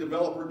past. The way a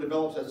developer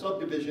develops a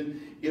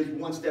subdivision is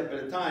one step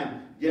at a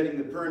time, getting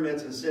the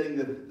permits and setting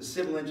the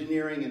civil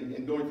engineering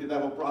and going through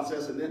that whole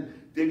process, and then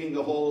digging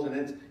the holes,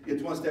 and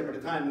it's one step at a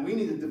time. And we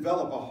need to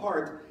develop a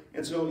heart.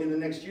 And so in the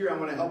next year, I'm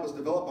going to help us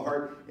develop a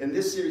heart. And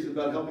this series is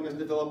about helping us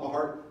develop a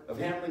heart of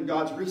handling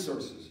God's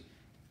resources.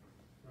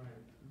 Right.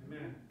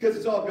 Amen. Because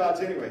it's all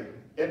God's anyway.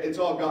 It's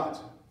all God's.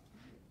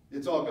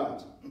 It's all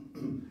God's.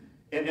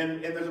 And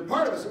there's a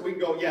part of us that we can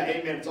go, yeah,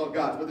 amen, it's all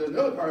God's. But there's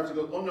another part of us that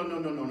goes, oh,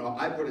 no,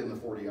 I put in the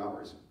 40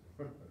 hours.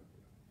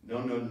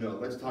 No,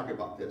 let's talk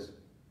about this.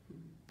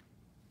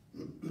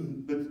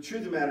 But the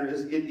truth of the matter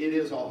is, it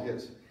is all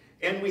His.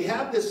 And we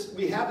have this,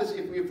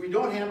 if we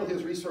don't handle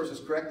His resources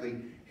correctly,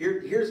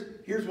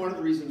 here's one of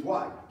the reasons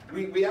why.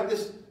 We have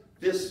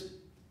this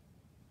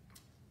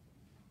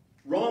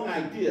wrong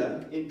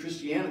idea in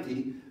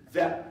Christianity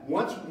that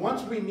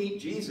once we meet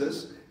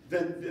Jesus,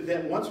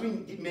 then once we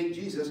meet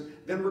Jesus,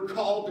 then we're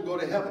called to go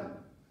to heaven.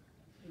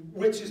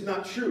 Which is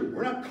not true.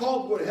 We're not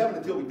called to go to heaven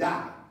until we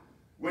die.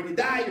 When you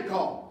die, you're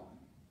called.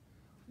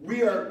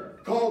 We are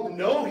called to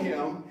know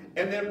Him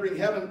and then bring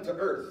heaven to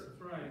earth.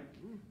 That's right.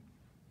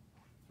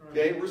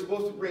 Okay, we're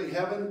supposed to bring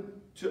heaven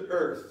to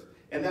earth.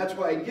 And that's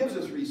why He gives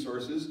us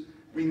resources.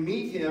 We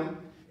meet Him,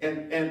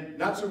 and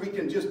not so we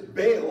can just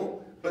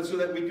bail, but so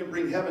that we can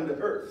bring heaven to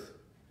earth.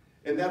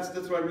 And that's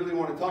what I really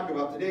want to talk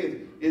about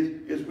today,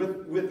 is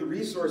with the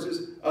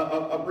resources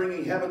of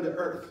bringing heaven to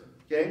earth.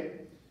 Okay?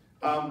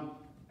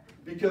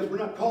 Because we're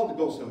not called to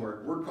go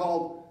somewhere. We're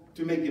called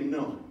to make Him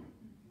known.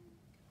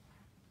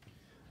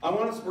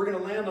 We're going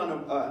to land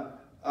on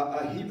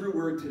a Hebrew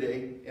word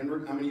today, and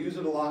I'm going to use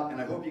it a lot,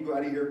 and I hope you go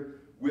out of here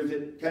with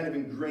it kind of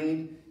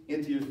ingrained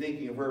into your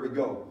thinking of where we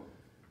go.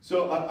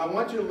 So I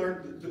want you to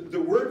learn the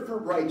word for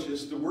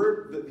righteous.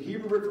 The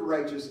Hebrew word for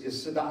righteous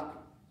is sadak.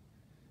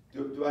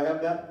 Do I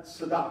have that?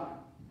 Sadak.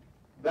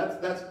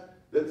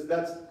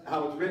 That's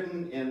how it's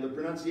written and the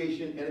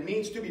pronunciation, and it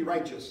means to be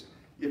righteous.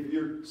 If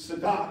you're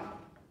sadak,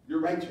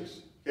 you're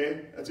righteous.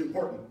 Okay, that's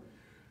important.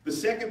 The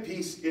second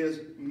piece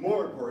is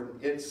more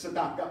important. It's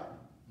tzedakah.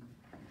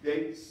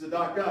 Okay,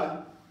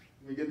 tzedakah.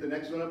 Let me get the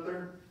next one up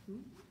there.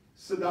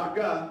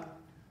 Tzedakah.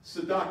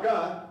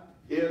 Tzedakah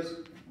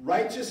is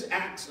righteous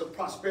acts of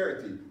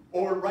prosperity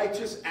or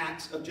righteous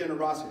acts of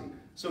generosity.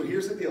 So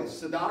here's the deal: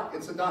 tzedakah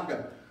and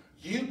tzedakah.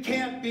 You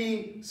can't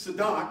be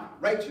tzedakah,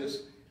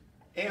 righteous,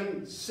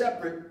 and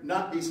separate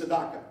not be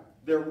tzedakah.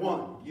 They're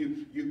one.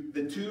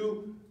 The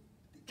two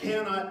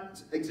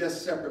cannot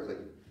exist separately.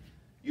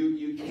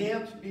 You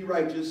can't be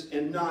righteous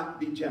and not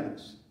be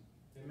generous.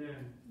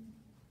 Amen.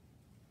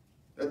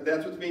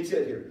 That's what's being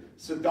said here.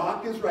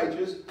 Tzedakah is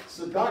righteous.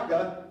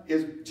 Tzedakah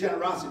is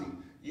generosity.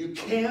 You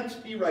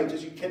can't be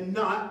righteous. You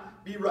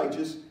cannot be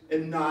righteous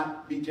and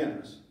not be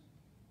generous.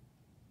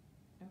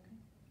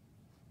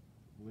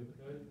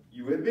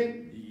 You with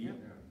me? Yeah.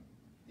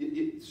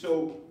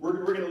 So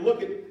we're going to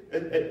look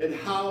at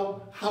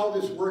how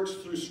this works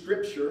through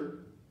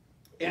Scripture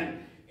and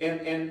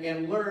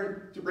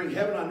learn to bring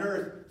heaven on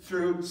earth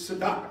through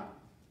tzedakah.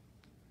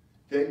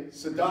 Okay?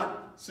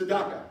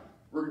 Tzedakah.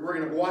 We're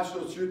going to watch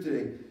those through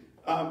today.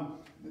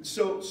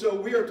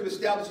 So we are to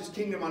establish His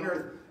kingdom on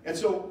earth. And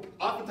so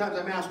oftentimes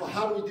I'm asked, well,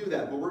 how do we do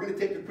that? Well, we're going to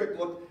take a quick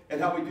look at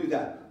how we do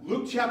that.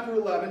 Luke chapter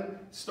 11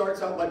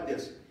 starts out like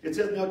this. It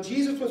says, now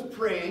Jesus was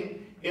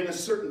praying in a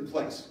certain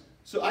place.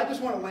 So I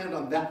just want to land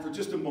on that for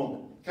just a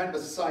moment. Kind of a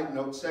side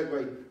note,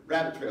 segue,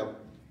 rabbit trail.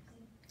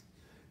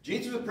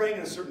 Jesus was praying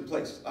in a certain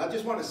place. I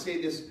just want to say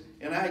this,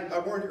 and I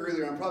warned you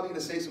earlier, I'm probably going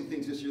to say some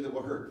things this year that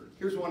will hurt.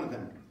 Here's one of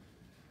them.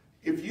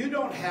 If you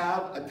don't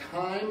have a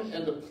time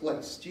and a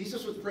place,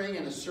 Jesus was praying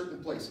in a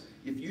certain place.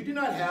 If you do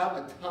not have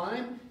a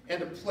time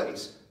and a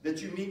place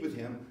that you meet with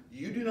Him,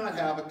 you do not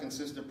have a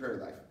consistent prayer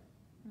life.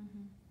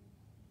 Mm-hmm.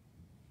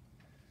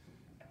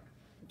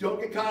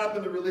 Don't get caught up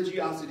in the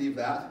religiosity of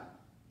that,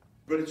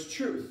 but it's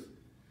truth.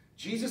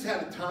 Jesus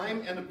had a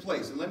time and a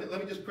place, and let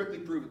me just quickly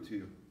prove it to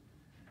you.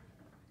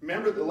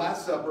 Remember the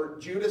Last Supper,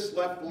 Judas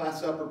left the Last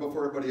Supper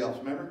before everybody else,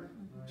 remember?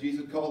 Right.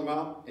 Jesus called him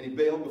out, and he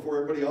bailed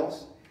before everybody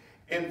else.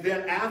 And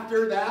then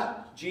after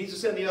that,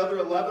 Jesus and the other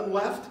 11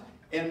 left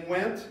and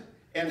went.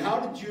 And how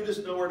did Judas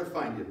know where to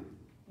find him?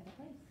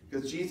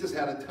 Because Jesus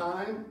had a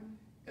time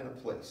and a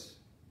place.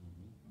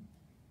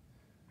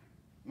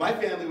 My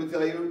family would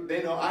tell you,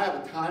 they know I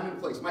have a time and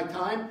a place. My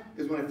time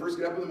is when I first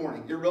get up in the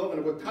morning. Irrelevant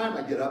of what time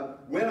I get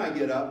up, when I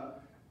get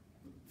up,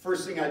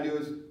 first thing I do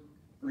is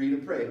read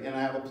and pray. And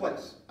I have a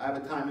place. I have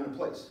a time and a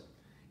place.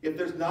 If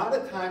there's not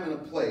a time and a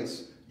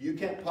place, you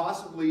can't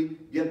possibly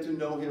get to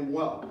know Him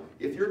well.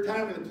 If your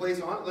time and a place,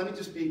 let me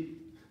just be,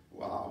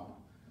 wow.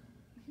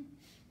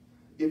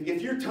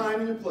 If your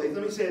time and your place,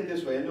 let me say it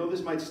this way. I know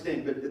this might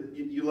stink, but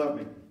you love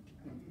me.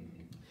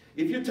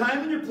 If your time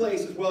and your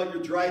place is while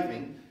you're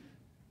driving,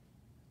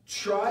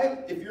 Try,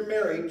 if you're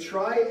married,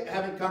 try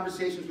having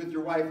conversations with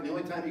your wife, and the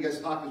only time you guys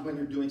talk is when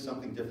you're doing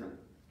something different.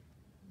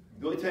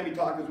 The only time you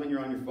talk is when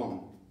you're on your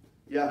phone.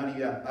 Yeah, honey,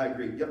 yeah, I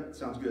agree. Yep,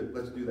 sounds good.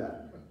 Let's do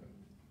that.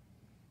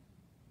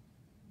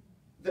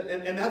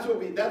 And that's what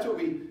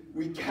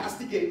we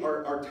castigate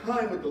our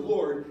time with the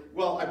Lord.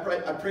 Well, I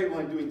pray while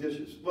I'm doing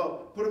dishes.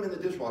 Well, put them in the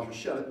dishwasher.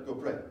 Shut it. Go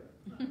pray.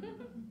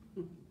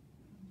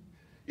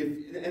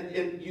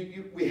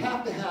 We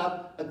have to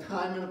have a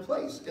time and a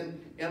place. And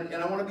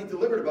I want to be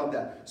deliberate about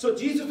that. So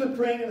Jesus was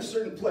praying in a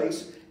certain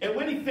place. And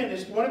when he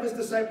finished, one of his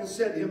disciples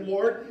said to him,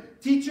 Lord,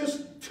 teach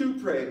us to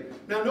pray.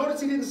 Now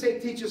notice he didn't say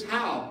teach us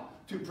how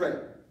to pray.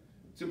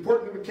 It's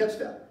important that we catch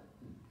that.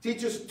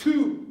 Teach us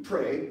to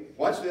pray.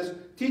 Watch this.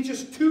 Teach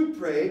us to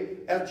pray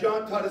as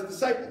John taught his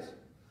disciples.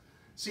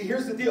 See,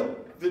 here's the deal.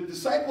 The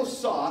disciples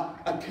saw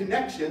a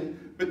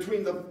connection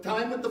between the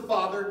time with the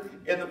Father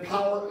and the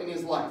power in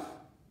his life.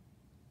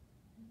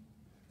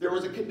 They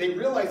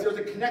realized there's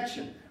a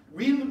connection.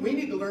 We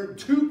need to learn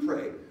to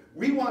pray.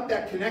 We want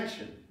that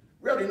connection.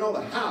 We already know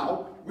the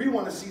how. We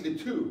want to see the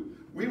to.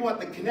 We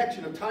want the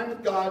connection of time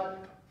with God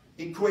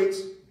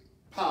equates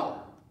power,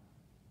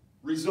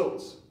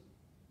 results,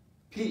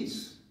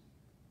 peace.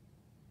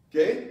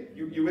 Okay?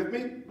 You with me?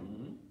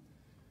 Mm-hmm.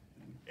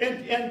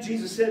 And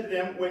Jesus said to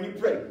them, when you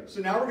pray. So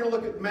now we're going to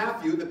look at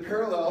Matthew, the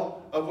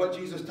parallel of what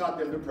Jesus taught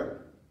them to pray.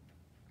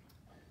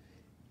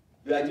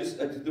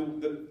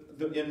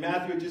 In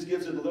Matthew, it just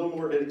gives it a little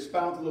more, it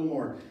expounds a little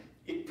more.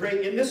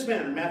 Pray in this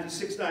manner, Matthew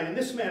 6:9. In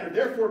this manner,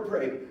 therefore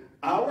pray,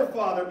 our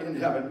Father in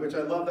heaven, which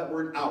I love that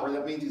word our,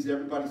 that means he's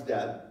everybody's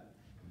dad.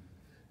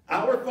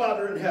 Our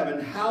Father in heaven,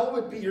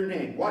 hallowed be your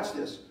name. Watch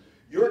this.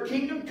 Your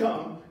kingdom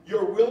come,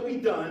 your will be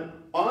done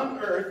on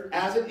earth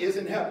as it is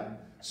in heaven.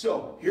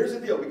 So, here's the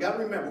deal. We got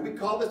to remember, we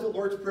call this the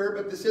Lord's Prayer,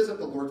 but this isn't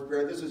the Lord's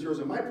Prayer. This is yours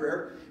and my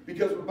prayer,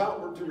 because we're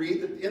about to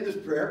read that in this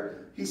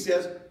prayer, he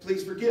says,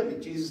 please forgive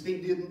me. Jesus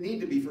didn't need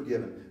to be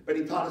forgiven, but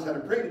he taught us how to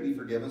pray to be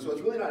forgiven. So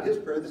it's really not his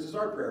prayer. This is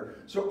our prayer.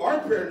 So our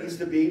prayer needs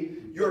to be,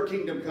 your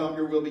kingdom come,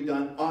 your will be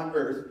done on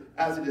earth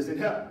as it is in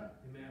heaven.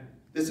 Amen.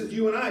 This is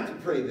you and I to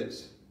pray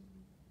this.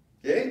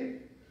 Okay?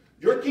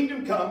 Your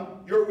kingdom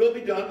come, your will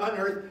be done on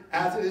earth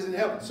as it is in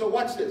heaven. So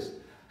watch this.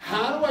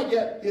 How do I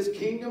get his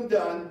kingdom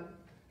done,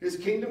 his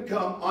kingdom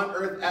come on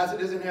earth as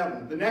it is in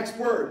heaven? The next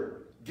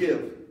word,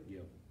 give.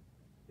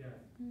 Yeah.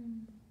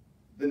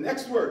 The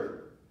next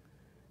word,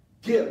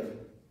 give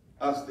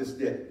us this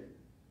day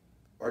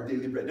our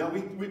daily bread. Now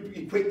we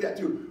equate that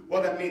to,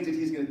 well, that means that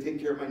he's going to take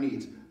care of my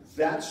needs.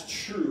 That's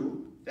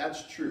true.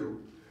 That's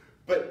true.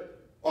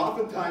 But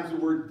oftentimes the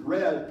word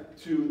bread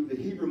to the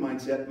Hebrew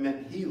mindset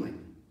meant healing.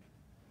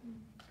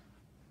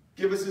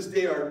 Give us this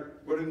day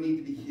what do we need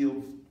to be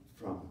healed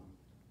from?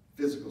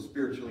 Physical,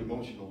 spiritual,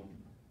 emotional.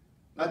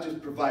 Not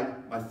just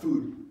provide my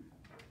food.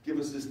 Give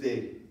us this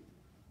day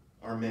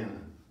our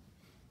manna.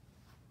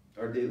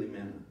 Our daily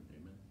manna.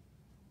 Amen.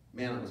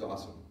 Manna was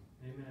awesome.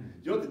 Amen.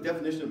 Do you know what the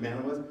definition of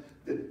manna was?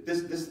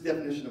 This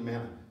definition of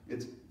manna.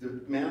 The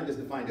manna is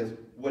defined as,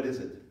 what is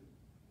it?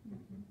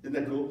 Isn't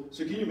that cool?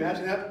 So can you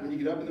imagine that when you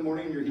get up in the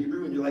morning and you're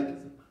Hebrew and you're like,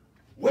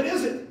 what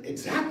is it?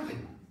 Exactly.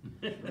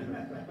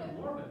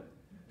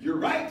 You're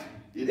right.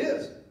 It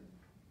is.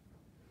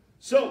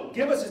 So,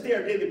 give us this day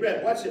our daily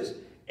bread. Watch this.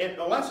 And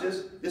watch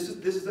this. This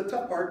is the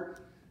tough part.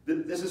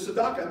 This is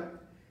tzedakah.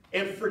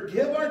 And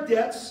forgive our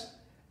debts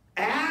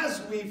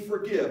as we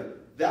forgive.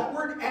 That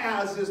word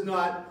as is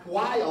not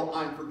while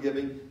I'm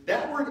forgiving.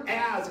 That word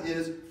as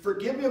is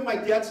forgive me of my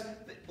debts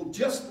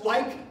just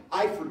like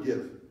I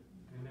forgive.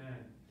 Amen.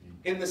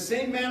 In the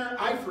same manner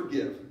I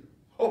forgive.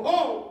 Ho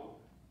ho!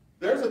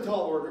 There's a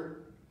tall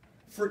order.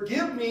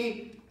 Forgive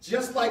me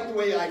just like the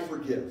way I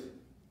forgive.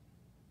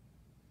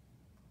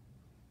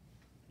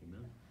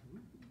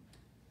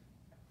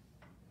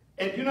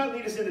 And do not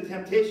lead us into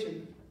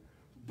temptation,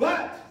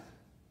 but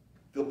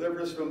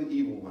deliver us from the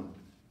evil one.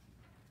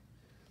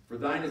 For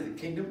thine is the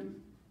kingdom,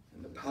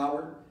 and the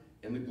power,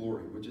 and the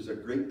glory, which is a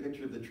great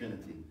picture of the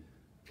Trinity.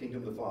 Kingdom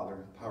of the Father,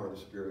 power of the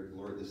Spirit,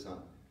 glory of the Son.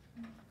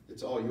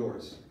 It's all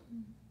yours,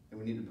 and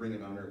we need to bring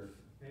it on earth.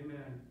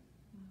 Amen.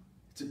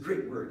 It's a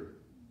great word.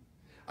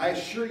 I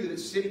assure you that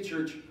City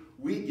Church,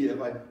 we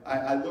give,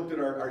 I looked at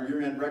our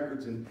year-end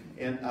records, and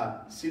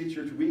City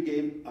Church, we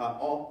gave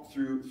all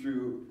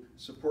through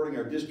supporting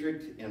our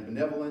district and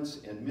benevolence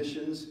and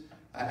missions,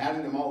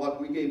 adding them all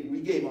up, we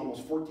gave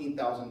almost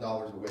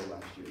 $14,000 away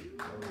last year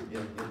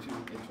in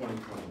 2020.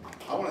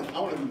 I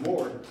want to do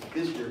more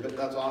this year, but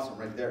that's awesome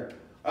right there.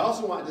 I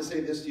also wanted to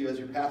say this to you as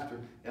your pastor,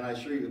 and I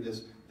assure you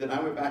this, that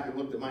I went back and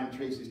looked at mine and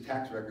Tracy's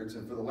tax records,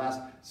 and for the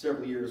last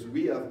several years,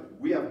 we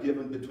have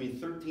given between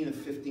 13 and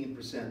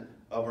 15%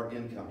 of our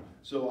income.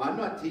 So I'm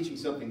not teaching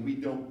something we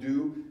don't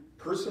do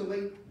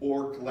personally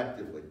or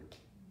collectively.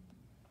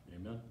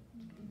 Amen.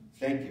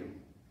 Thank you.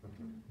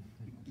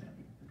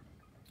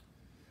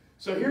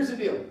 So here's the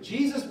deal.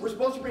 Jesus, we're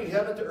supposed to bring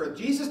heaven to earth.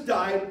 Jesus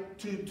died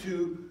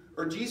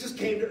Jesus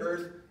came to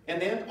earth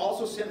and then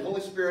also sent Holy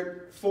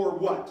Spirit for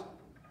what?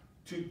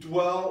 To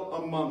dwell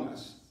among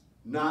us,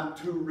 not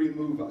to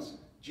remove us.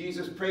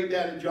 Jesus prayed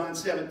that in John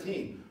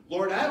 17.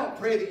 Lord, I don't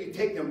pray that you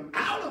take them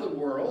out of the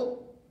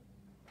world.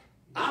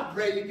 I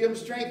pray you give them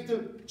strength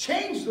to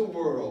change the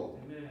world.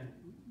 Amen.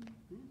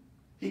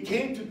 He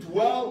came to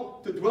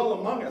dwell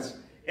among us.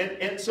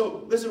 And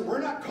so, listen, we're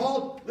not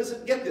called,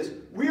 listen, get this.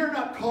 We are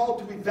not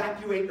called to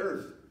evacuate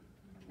earth.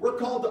 We're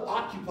called to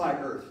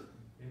occupy earth.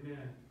 Amen.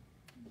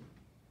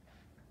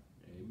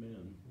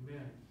 Amen.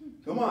 Amen.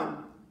 Come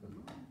on.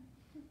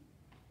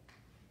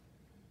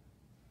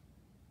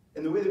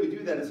 And the way that we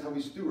do that is how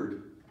we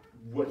steward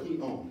what he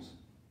owns,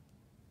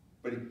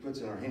 but he puts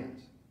in our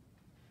hands.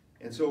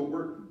 And so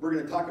we're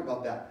going to talk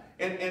about that.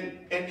 And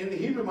in the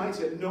Hebrew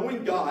mindset,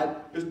 knowing God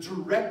is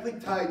directly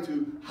tied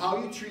to how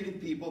you treated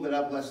people that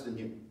have less than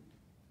you.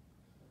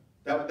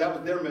 That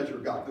was their measure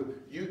of God.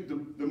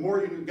 The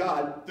more you knew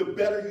God, the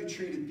better you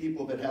treated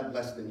people that had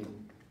less than you.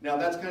 Now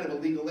that's kind of a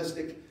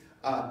legalistic,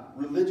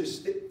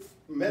 religious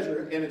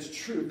measure, and it's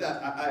true.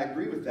 That I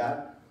agree with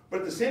that. But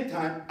at the same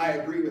time, I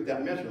agree with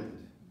that measurement.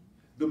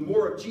 The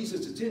more of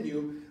Jesus is in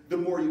you, the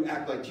more you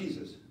act like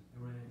Jesus.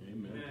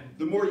 Amen.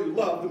 The more you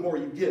love, the more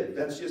you give.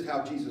 That's just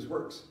how Jesus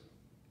works.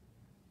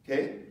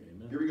 Okay?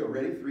 Amen. Here we go.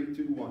 Ready? 3,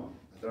 2, 1.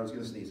 I thought I was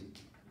going to sneeze.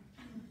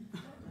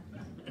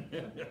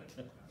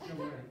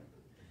 Come on.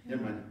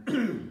 Never mind.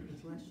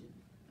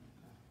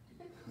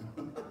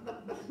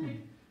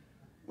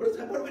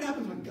 What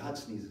happens when God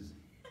sneezes?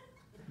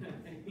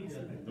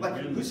 Like,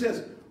 who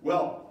says,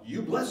 well,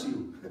 you bless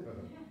you?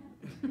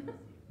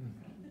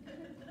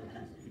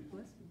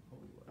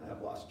 I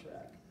have lost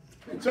track.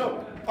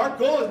 So, our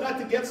goal is not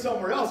to get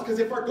somewhere else, because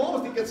if our goal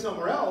is to get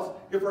somewhere else,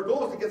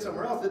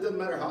 it doesn't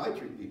matter how I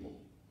treat people.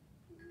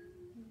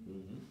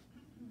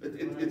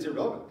 It's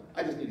irrelevant.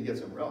 I just need to get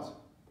somewhere else.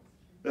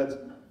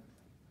 But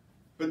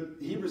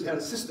Hebrews had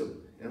a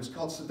system, and it was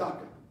called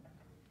tzedakah.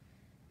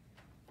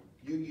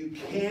 You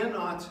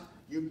cannot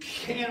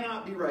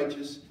be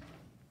righteous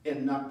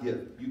and not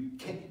give. You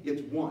can't.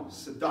 It's one,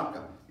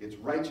 tzedakah. It's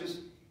righteous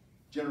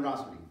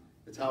generosity.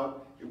 It's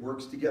how it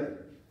works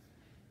together.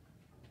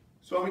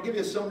 So I'm going to give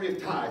you a summary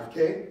of tithe,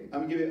 okay? I'm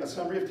going to give you a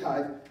summary of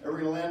tithe, and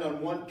we're going to land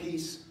on one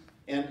piece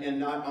and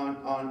not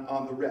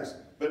on the rest,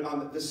 but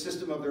on the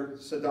system of their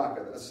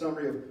tzedakah, a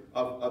summary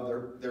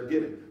of their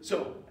giving.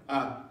 So,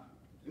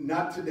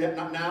 not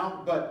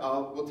now, but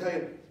we'll tell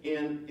you,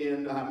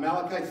 in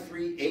Malachi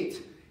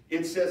 3:8,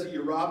 it says that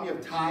you rob me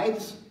of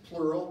tithes,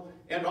 plural,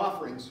 and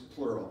offerings,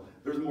 plural.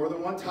 There's more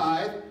than one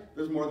tithe,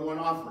 there's more than one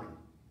offering.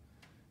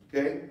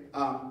 Okay?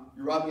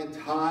 You rob me of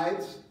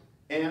tithes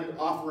and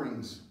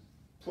offerings,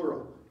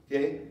 plural.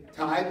 Okay?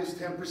 Tithe is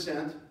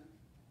 10%.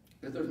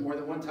 If there's more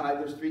than one tithe,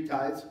 there's 3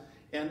 tithes.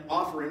 And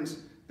offerings,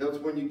 that's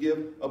when you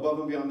give above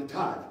and beyond the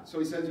tithe. So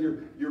he says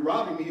you're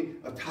robbing me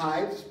of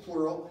tithes,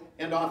 plural,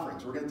 and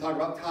offerings. We're going to talk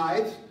about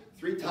tithes,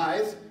 3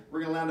 tithes.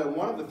 We're going to land on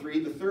one of the 3.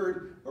 The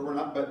third, or we're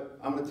not, but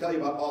I'm going to tell you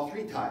about all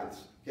 3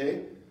 tithes.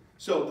 Okay?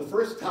 So the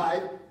first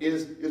tithe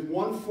is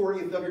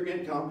 1/40 of your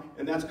income,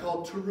 and that's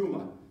called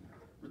teruma.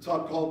 It's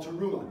called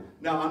teruma.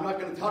 Now, I'm not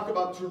going to talk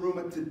about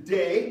teruma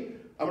today.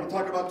 I'm going to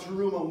talk about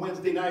teruma on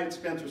Wednesday night at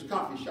Spencer's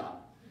Coffee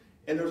Shop.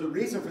 And there's a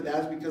reason for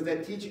that, is because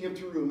that teaching of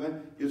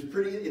teruma is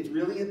it's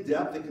really in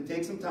depth. It can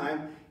take some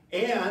time.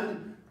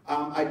 And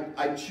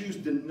I choose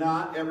to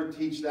not ever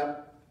teach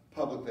that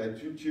publicly. I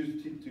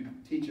choose to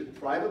teach it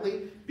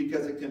privately,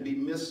 because it can be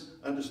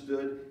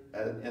misunderstood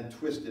and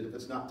twisted if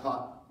it's not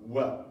taught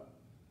well.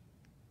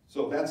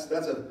 So that's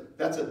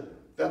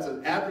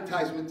an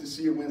advertisement to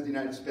see you Wednesday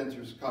night at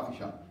Spencer's Coffee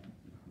Shop.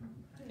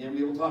 And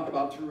we will talk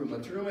about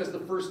teruma. Teruma is the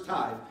first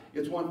tithe.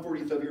 It's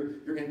 1/40 of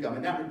your income.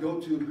 And that would go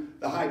to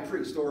the high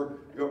priest or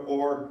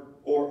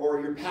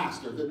your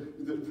pastor.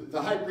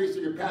 The high priest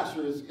or your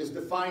pastor is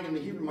defined in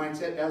the Hebrew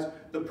mindset as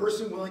the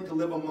person willing to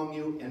live among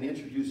you and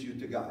introduce you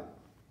to God.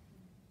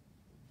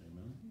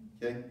 Amen.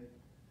 Okay?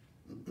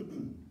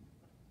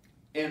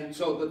 And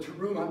so the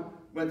teruma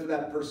went to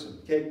that person.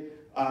 Okay?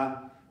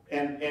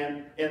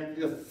 And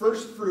the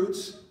first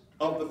fruits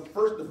of the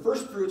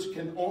first fruits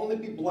can only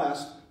be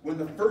blessed when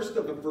the first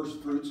of the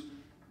first fruits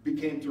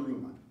became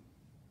teruma.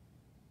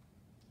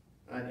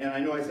 And I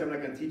know I said I'm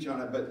not going to teach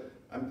on it, but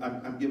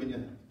I'm giving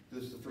you,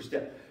 this is the first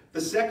step.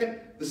 The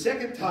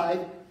second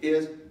tithe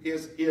is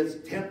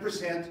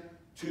 10%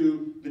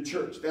 to the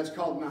church. That's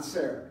called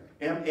maser.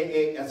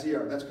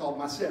 M-A-A-S-E-R. That's called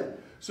maser.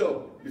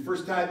 So your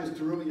first tithe is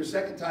teruma, your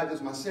second tithe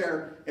is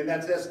maser, and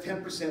that's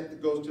 10%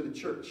 that goes to the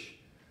church.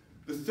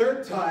 The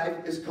third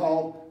tithe is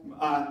called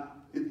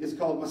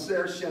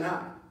maser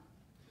shenai.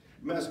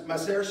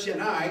 Maser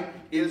shenai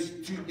is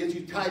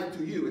you tithe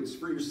to you. It's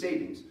for your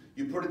savings.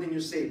 You put it in your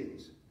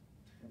savings.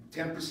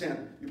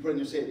 10% you put in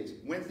your savings.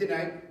 Wednesday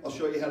night, I'll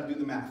show you how to do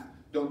the math.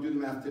 Don't do the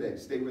math today.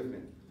 Stay with me.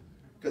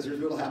 Because here's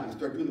what will happen. You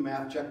start doing the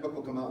math, checkbook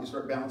will come out, you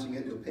start balancing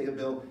it, you'll pay a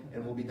bill,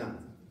 and we'll be done.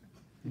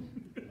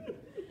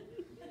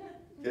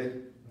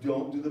 Okay?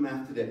 Don't do the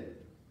math today.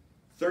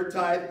 Third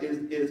tithe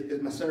is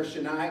maser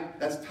shenai.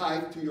 That's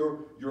tithe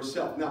to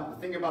yourself. Now,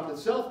 the thing about the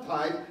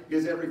self-tithe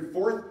is every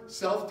fourth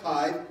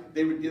self-tithe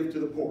they would give to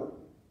the poor.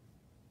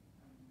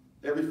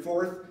 Every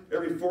fourth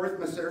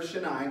maser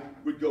shenai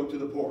would go to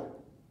the poor.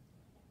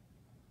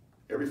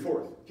 Every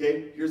fourth.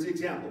 Okay, here's the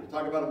example. We'll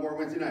talk about it more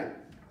Wednesday night.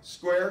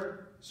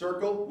 Square,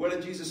 circle. What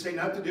did Jesus say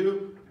not to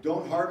do?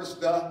 Don't harvest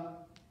the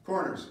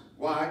corners.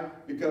 Why?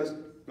 Because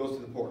it goes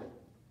to the poor.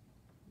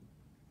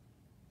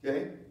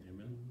 Okay?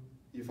 Amen.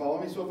 You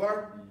follow me so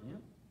far? Mm-hmm.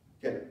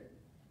 Okay.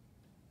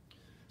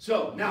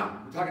 So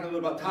now, we're talking a little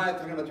about tithe,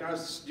 talking about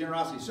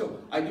generosity. So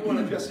I do want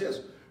to address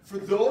this. For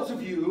those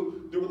of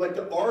you that would like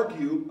to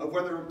argue of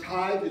whether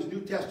tithe is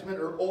New Testament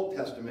or Old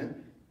Testament,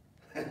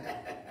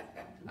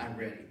 I'm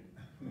ready.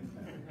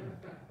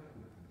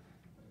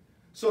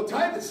 So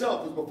tithe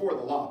itself was before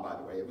the law, by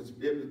the way.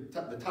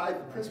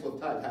 The principle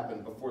of tithe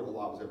happened before the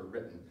law was ever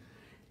written.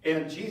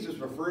 And Jesus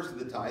refers to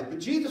the tithe, but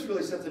Jesus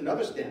really sets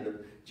another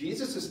standard.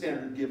 Jesus'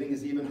 standard of giving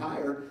is even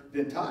higher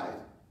than tithe.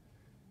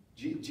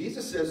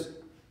 Jesus says,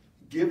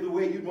 give the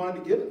way you'd want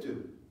to be given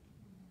to.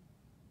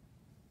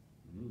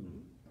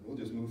 And we'll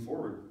just move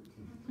forward.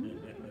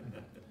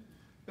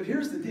 But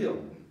here's the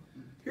deal.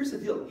 Here's the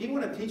deal. Even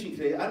when I'm teaching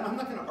today, I'm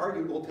not going to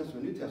argue Old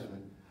Testament, New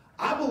Testament.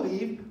 I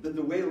believe that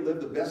the way to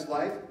live the best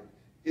life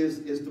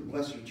is to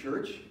bless your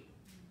church,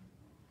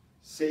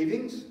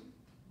 savings,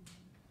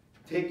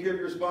 take care of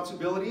your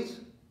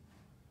responsibilities,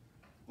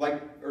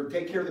 or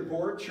take care of the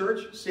poor,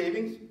 church,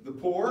 savings, the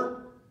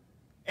poor,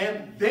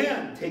 and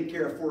then take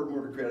care of Ford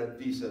Motor Credit,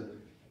 Visa,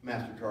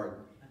 MasterCard,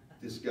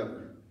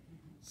 Discover,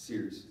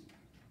 Sears.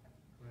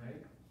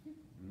 Right.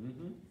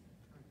 Mm-hmm.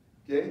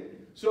 Okay?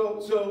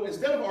 So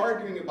instead of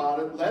arguing about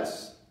it,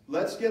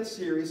 let's get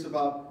serious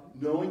about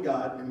knowing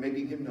God and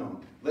making Him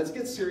known. Let's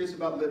get serious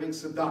about living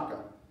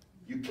tzedakah.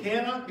 You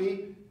cannot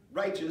be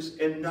righteous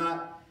and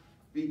not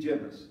be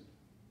generous.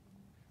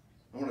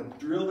 I want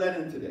to drill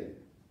that in today.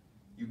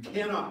 You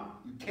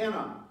cannot. You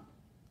cannot.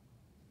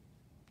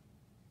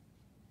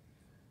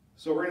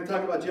 So we're going to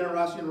talk about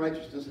generosity and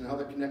righteousness and how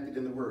they're connected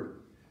in the Word.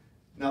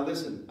 Now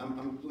listen,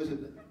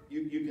 listen.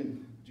 You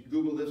can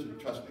Google this or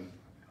trust me.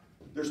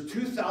 There's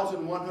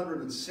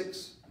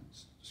 2,106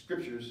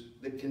 scriptures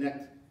that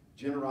connect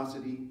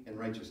generosity and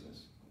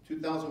righteousness.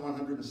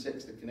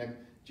 2,106 that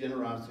connect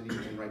generosity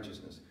and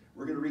righteousness.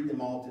 We're going to read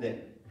them all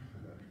today.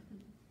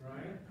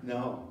 Right?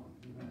 No.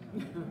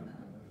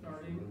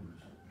 Starting.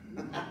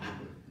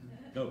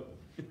 Go.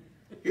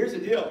 Here's the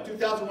deal.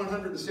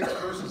 2,106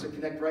 verses that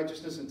connect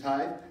righteousness and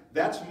tithe.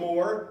 That's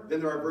more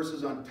than there are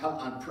verses on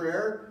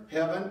prayer,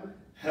 heaven,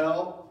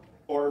 hell,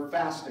 or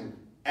fasting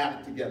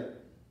added together.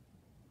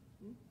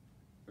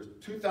 There's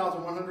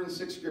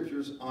 2,106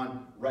 scriptures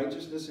on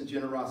righteousness and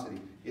generosity.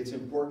 It's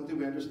important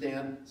to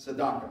understand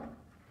tzedakah.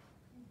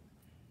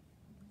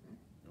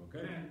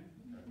 Okay.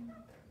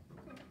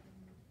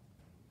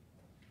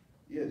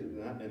 You guys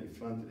are not any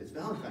fun today. It's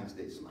Valentine's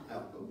Day.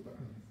 Smile.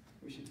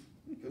 We should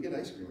go get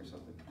ice cream or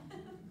something.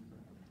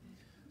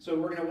 So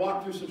we're going to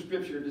walk through some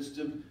scripture, just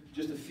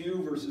a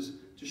few verses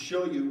to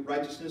show you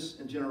righteousness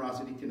and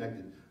generosity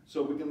connected.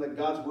 So we can let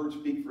God's word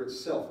speak for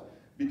itself.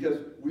 Because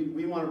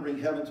we want to bring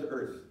heaven to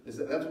earth.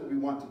 That's what we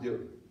want to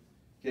do.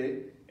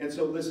 Okay? And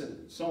so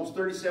listen, Psalms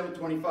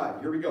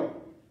 37:25. Here we go.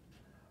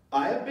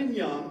 I have been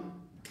young,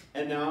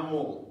 and now I'm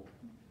old.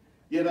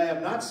 Yet I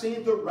have not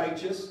seen the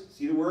righteous.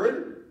 See the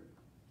word?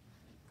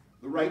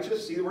 The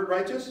righteous. See the word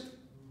righteous?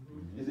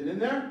 Is it in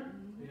there?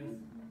 Yes.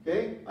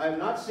 Okay? I have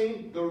not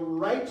seen the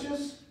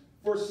righteous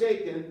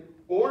forsaken,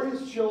 or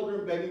his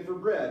children begging for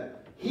bread.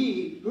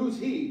 He, who's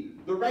he?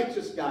 The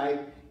righteous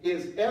guy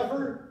is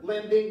ever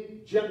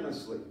lending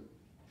generously.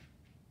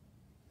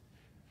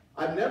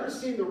 I've never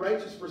seen the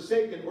righteous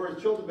forsaken or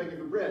his children begging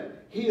for bread.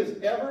 He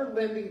is ever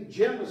lending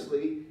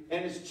generously,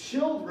 and his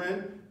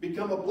children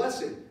become a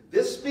blessing.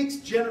 This speaks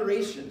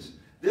generations.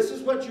 This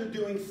is what you're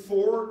doing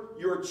for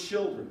your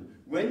children.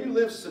 When you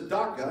live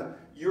tzedakah,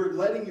 you're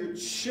letting your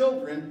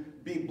children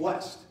be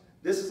blessed.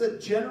 This is a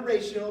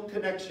generational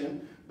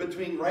connection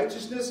between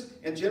righteousness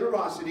and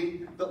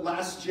generosity that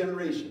lasts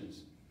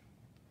generations.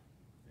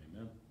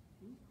 Amen.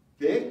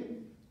 Okay?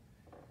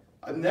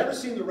 I've never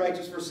seen the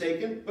righteous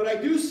forsaken, but I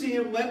do see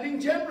him lending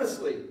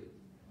generously.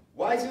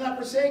 Why is he not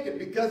forsaken?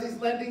 Because he's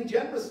lending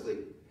generously.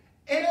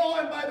 And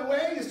by the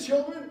way, his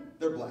children,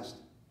 they're blessed.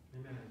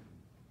 Amen.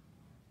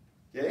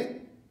 Okay?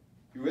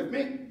 You with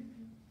me?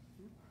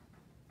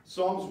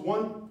 Psalms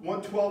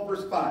 112,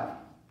 verse 5.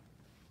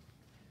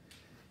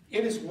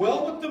 It is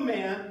well with the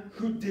man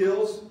who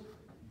deals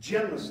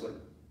generously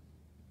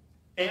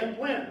and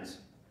lends,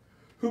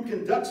 who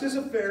conducts his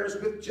affairs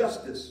with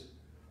justice.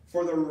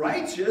 For the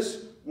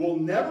righteous will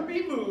never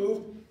be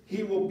moved.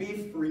 He will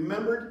be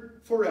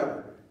remembered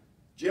forever.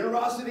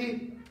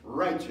 Generosity,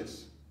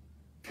 righteous,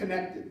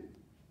 connected.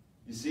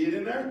 You see it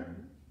in there?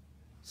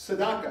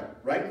 Tzedakah,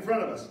 right in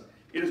front of us.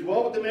 It is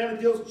well with the man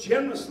who deals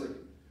generously,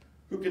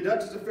 who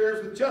conducts his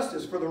affairs with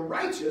justice. For the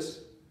righteous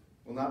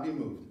will not be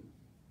moved.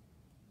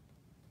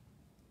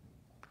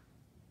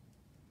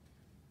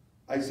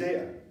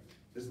 Isaiah.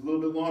 This is a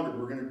little bit longer.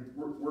 We're going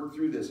to work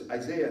through this.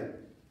 Isaiah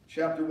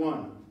chapter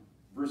 1,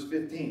 verse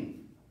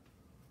 15.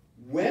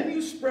 When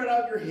you spread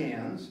out your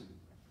hands,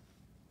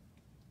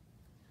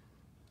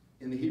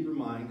 in the Hebrew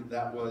mind,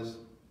 that was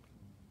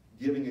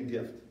giving a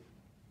gift.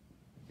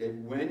 Okay,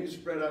 when you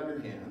spread out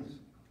your hands,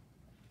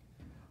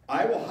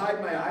 I will hide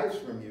my eyes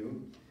from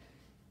you,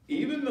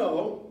 even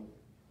though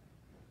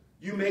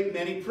you make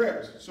many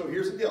prayers. So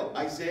here's the deal.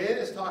 Isaiah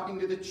is talking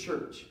to the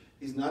church.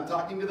 He's not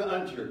talking to the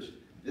unchurched.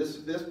 This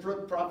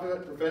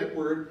prophetic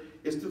word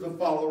is to the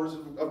followers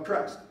of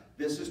Christ.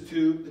 This is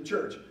to the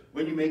church.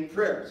 When you make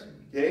prayers,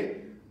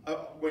 okay?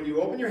 When you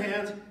open your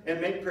hands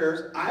and make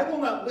prayers, I will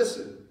not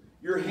listen.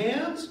 Your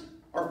hands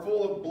are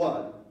full of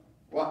blood.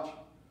 Watch.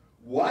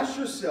 Wash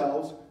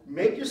yourselves,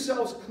 make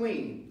yourselves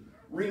clean.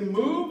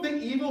 Remove the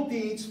evil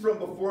deeds from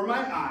before my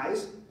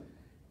eyes.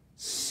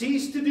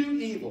 Cease to do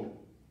evil.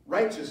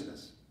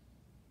 Righteousness.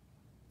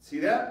 See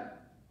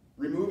that?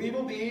 Remove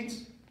evil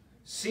deeds.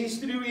 Cease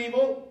to do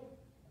evil.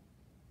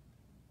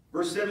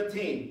 Verse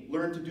 17,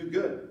 learn to do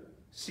good.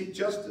 Seek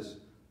justice.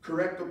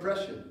 Correct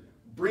oppression.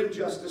 Bring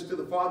justice to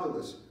the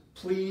fatherless.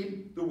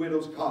 Plead the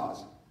widow's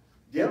cause.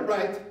 Get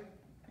right.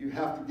 You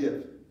have to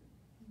give.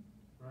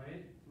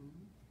 Right?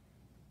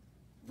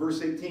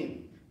 Verse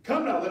 18.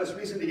 Come now, let us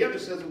reason together,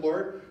 says the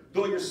Lord.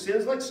 Though your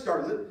sins like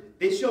scarlet,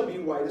 they shall be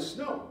white as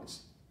snow.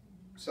 It's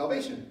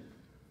salvation.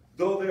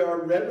 Though they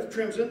are red with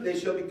crimson, they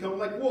shall become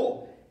like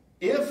wool.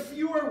 If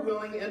you are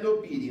willing and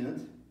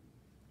obedient,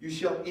 you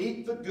shall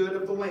eat the good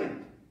of the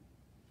land.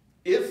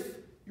 If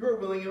you are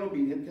willing and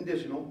obedient,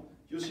 conditional,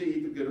 you shall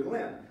eat the good of the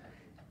land.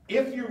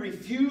 If you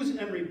refuse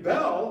and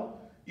rebel,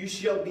 you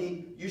shall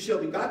be,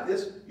 got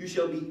this, you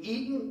shall be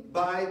eaten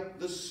by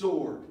the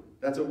sword.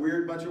 That's a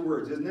weird bunch of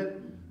words, isn't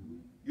it?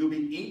 You'll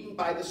be eaten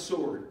by the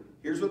sword.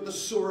 Here's what the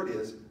sword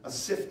is, a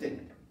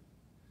sifting.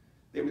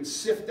 They would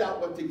sift out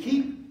what to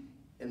keep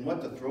and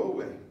what to throw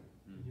away.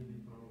 You'll be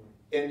thrown away.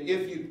 And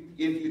if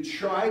you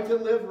try to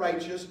live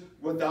righteous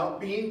without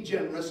being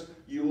generous,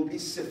 you will be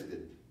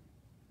sifted.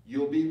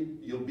 You'll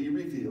be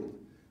revealed.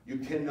 You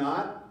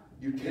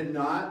cannot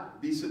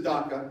be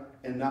tzedakah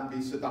and not be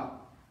tzedakah.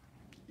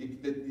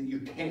 You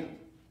can't.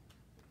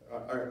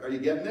 Are you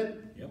getting it?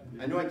 Yep.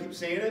 I know I keep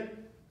saying it,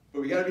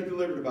 but we got to be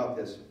deliberate about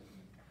this.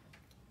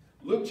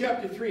 Luke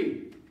chapter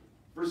 3,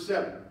 verse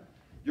 7.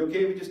 You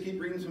okay? We just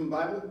keep reading some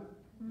Bible?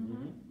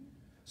 Mm-hmm.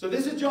 So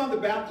this is John the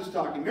Baptist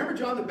talking. Remember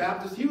John the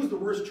Baptist? He was the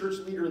worst church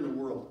leader in the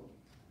world.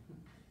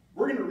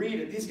 We're going to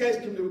read it. These guys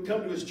come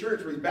to his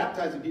church where he's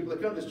baptizing people.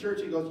 They come to his church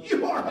and he goes,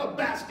 you are a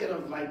basket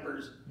of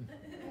vipers.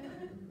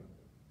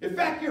 In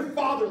fact, you're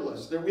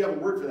fatherless. There we have a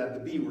word for that, the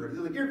B word. He's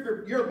like,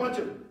 you're a bunch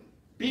of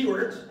B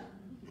words.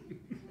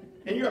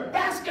 And you're a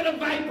basket of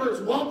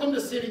vipers. Welcome to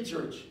City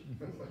Church.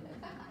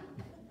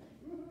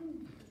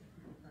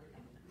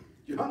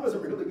 John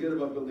wasn't really good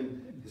about building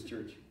his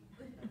church.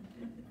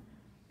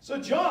 So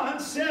John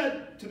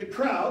said to the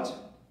crowds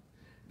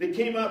that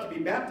came out to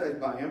be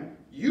baptized by him,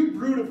 you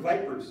brood of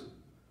vipers,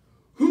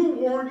 who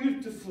warned you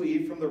to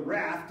flee from the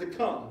wrath to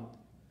come?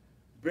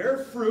 Bear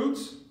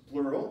fruits,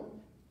 plural,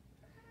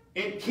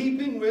 in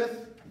keeping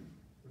with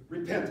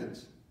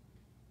repentance.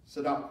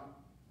 Tzedakah.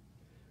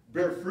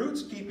 Bear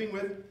fruits keeping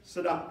with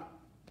tzedakah.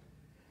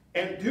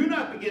 And do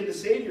not begin to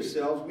say to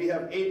yourselves, we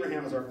have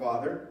Abraham as our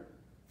father.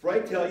 For I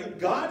tell you,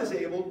 God is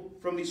able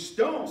from these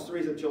stones to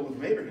raise up children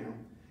from Abraham.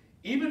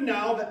 Even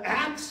now the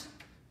axe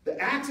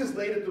is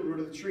laid at the root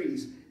of the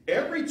trees.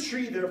 Every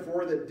tree,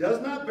 therefore, that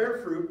does not bear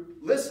fruit,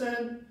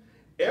 listen,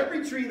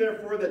 every tree,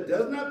 therefore, that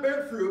does not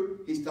bear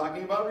fruit, he's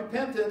talking about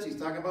repentance, he's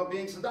talking about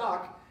being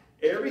tzedakah.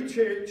 Every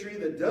tree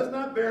that does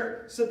not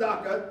bear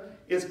tzedakah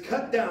is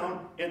cut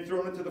down and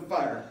thrown into the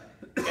fire.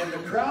 And the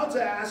crowds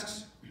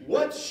asks,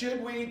 what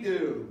should we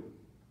do?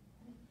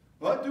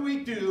 What do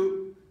we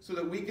do so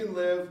that we can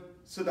live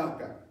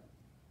tzedakah?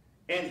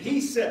 And he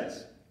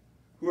says,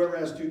 whoever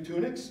has 2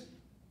 tunics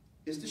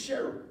is to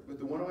share with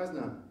the one who has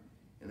none.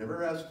 And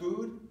whoever has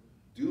food,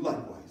 do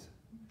likewise.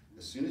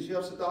 As soon as you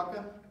have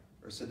tzedakah,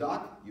 or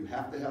tzedakah, you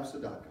have to have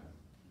tzedakah.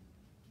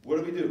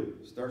 What do?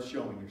 Start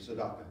showing your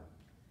tzedakah.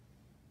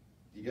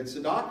 You get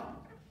tzedakah,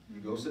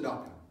 you go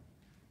tzedakah.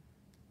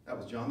 That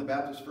was John the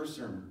Baptist's first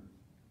sermon.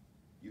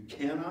 You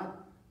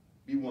cannot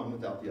be one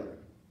without the other.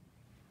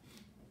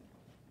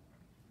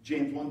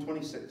 James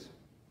 1:26.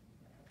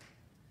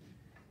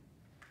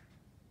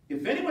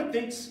 If anyone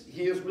thinks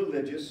he is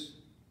religious,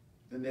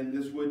 then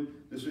this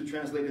would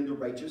translate into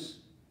righteous.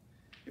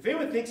 If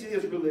anyone thinks he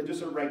is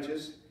religious or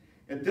righteous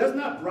and does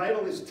not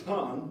bridle his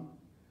tongue,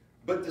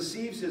 but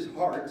deceives his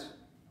heart,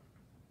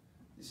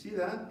 you see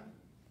that?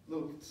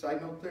 Little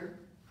side note there.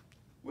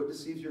 What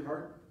deceives your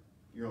heart?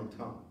 Your own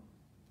tongue.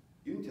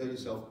 You can tell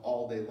yourself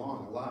all day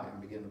long a lie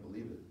and begin to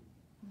believe it.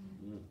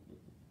 Mm-hmm.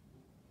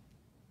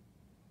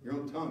 Your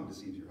own tongue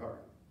deceives your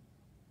heart.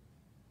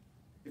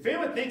 If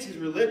anyone thinks he's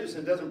religious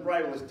and doesn't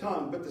bridle his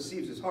tongue but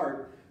deceives his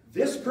heart,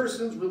 this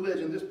person's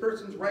religion, this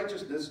person's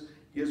righteousness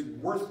is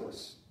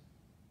worthless.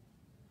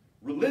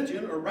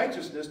 Religion or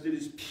righteousness that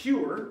is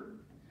pure,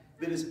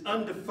 that is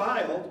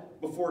undefiled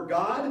before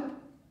God,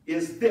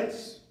 is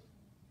this: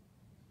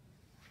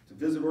 to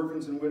visit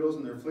orphans and widows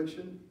in their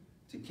affliction,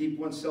 to keep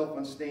oneself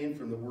unstained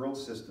from the world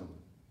system.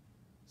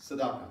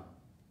 Tzedakah.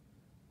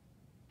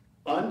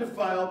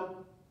 Undefiled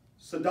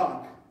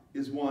tzedakah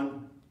is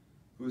one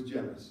who is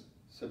generous.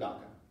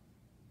 Tzedakah.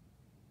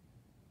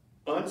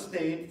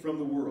 Unstained from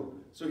the world.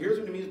 So here's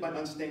what it means by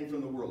unstained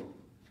from the world.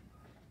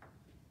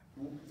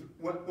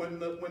 When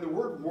the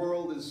word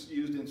world is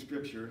used in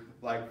Scripture,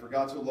 like for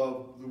God so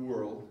loved the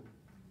world,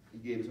 he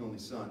gave his only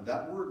son,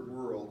 that word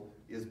world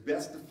is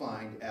best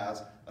defined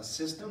as a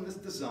system that's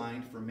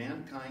designed for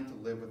mankind to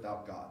live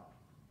without God.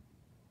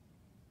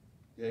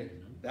 Okay?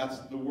 That's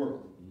the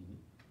world.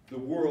 The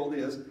world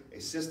is a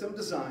system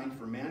designed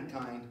for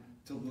mankind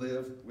to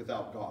live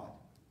without God.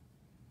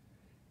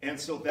 And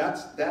so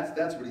that's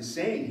what he's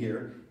saying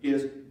here,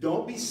 is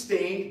don't be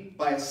stained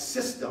by a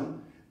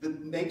system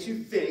that makes you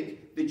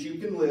think that you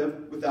can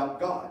live without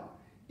God.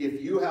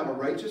 If you have a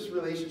righteous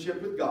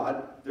relationship with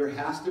God, there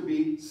has to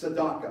be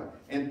tzedakah.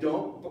 And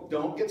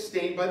don't get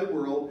stained by the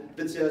world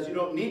that says you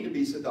don't need to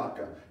be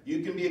tzedakah.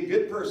 You can be a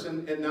good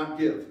person and not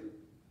give.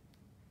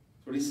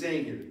 That's what he's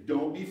saying here.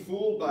 Don't be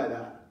fooled by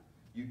that.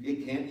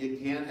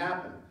 It can't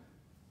happen.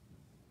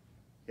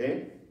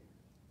 Okay?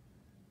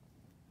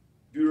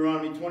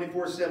 Deuteronomy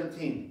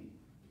 24:17.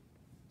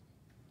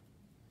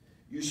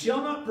 You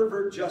shall not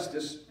pervert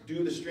justice due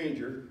to the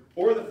stranger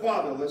or the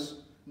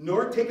fatherless,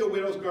 nor take a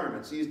widow's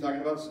garment. See, he's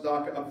talking about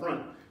tzedakah up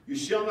front. You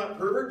shall not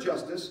pervert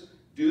justice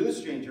due to the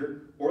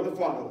stranger or the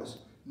fatherless,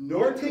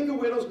 nor take a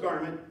widow's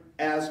garment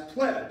as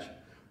pledge.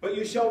 But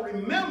you shall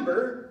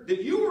remember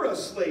that you were a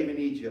slave in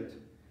Egypt.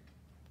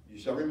 You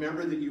shall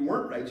remember that you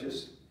weren't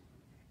righteous,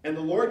 and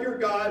the Lord your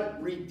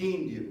God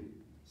redeemed you.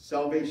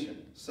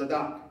 Salvation,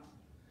 tzedakah.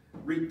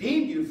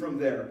 Redeemed you from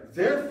there.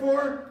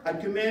 Therefore, I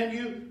command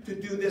you to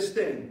do this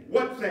thing.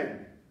 What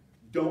thing?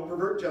 Don't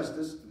pervert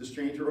justice to the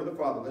stranger or the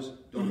fatherless.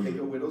 Don't take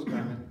a widow's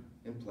garment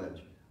in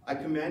pledge. I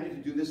command you to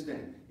do this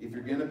thing. If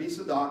you're going to be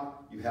tzedakah,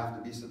 you have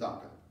to be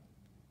tzedakah.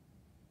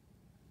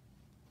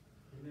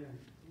 Amen.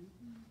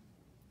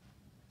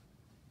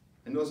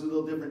 I know it's a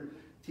little different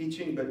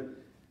teaching, but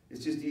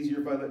it's just easier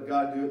if I let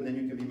God do it, and then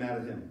you can be mad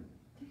at him.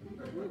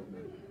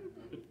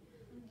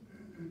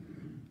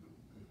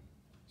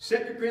 2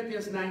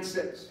 Corinthians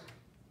 9:6.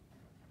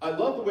 I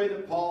love the way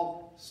that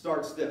Paul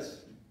starts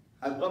this.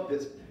 I love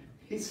this.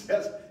 He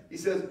says,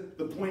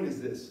 the point is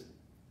this.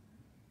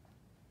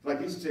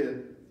 Like he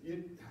said,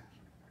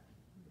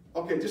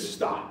 okay, just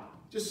stop.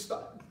 Just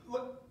stop.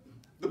 Look,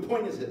 the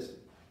point is this.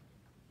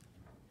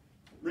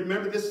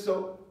 Remember this,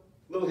 so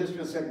little history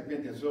on 2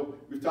 Corinthians. So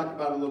we've talked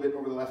about it a little bit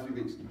over the last few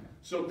weeks.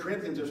 So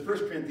Corinthians, there's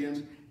 1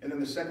 Corinthians and then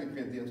the 2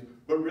 Corinthians.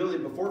 But really,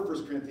 before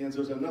 1 Corinthians,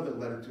 there's another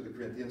letter to the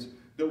Corinthians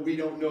that we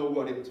don't know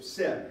what it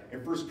said.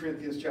 In 1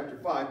 Corinthians chapter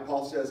 5,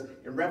 Paul says,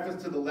 in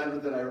reference to the letter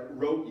that I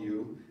wrote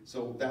you,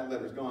 so that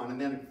letter's gone. And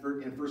then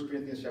in 1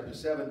 Corinthians chapter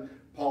 7,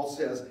 Paul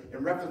says,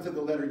 in reference to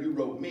the letter you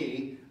wrote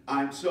me,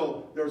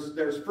 so there's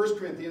 1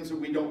 Corinthians that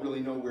we don't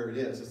really know where it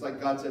is. It's like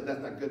God said,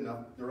 that's not good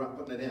enough. They're not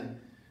putting it in.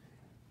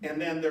 And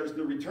then there's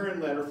the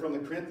return letter from the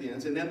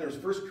Corinthians, and then there's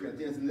 1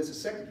 Corinthians, and this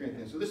is 2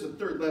 Corinthians. So this is the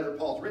third letter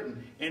Paul's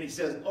written, and he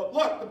says, oh,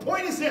 look, the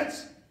point is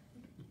this.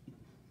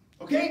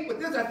 Okay? But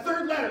there's a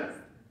third letter.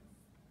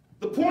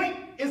 The point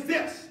is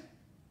this.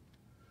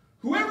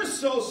 Whoever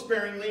sows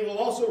sparingly will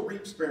also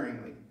reap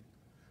sparingly.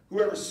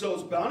 Whoever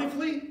sows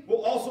bountifully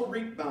will also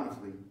reap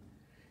bountifully.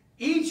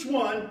 Each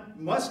one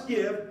must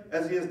give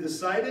as he has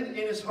decided in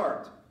his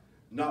heart,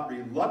 not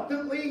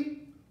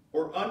reluctantly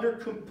or under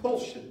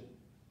compulsion.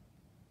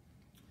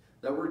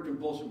 That word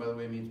compulsion, by the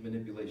way, means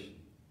manipulation.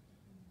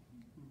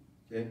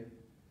 Okay?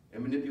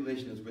 And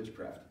manipulation is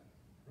witchcraft.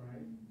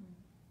 Right.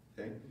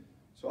 Okay?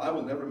 So I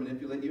will never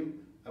manipulate you.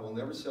 I will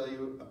never sell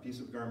you a piece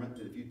of garment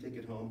that if you take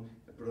it home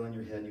and put it on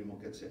your head, you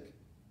won't get sick.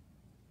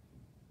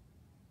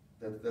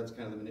 That's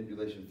kind of the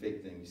manipulation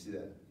fake thing. You see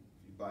that?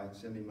 If you buy,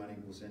 send me money,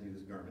 we'll send you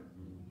this garment.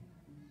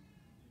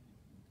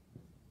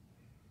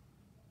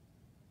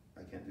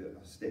 I can't do that.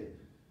 I'll stay.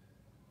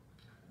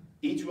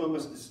 Each one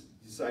must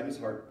decide in his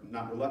heart,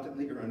 not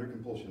reluctantly or under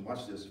compulsion.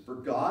 Watch this. For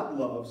God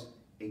loves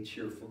a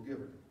cheerful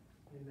giver.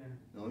 Amen.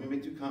 Now let me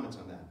make two comments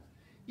on that.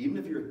 Even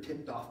if you're a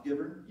ticked off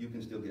giver, you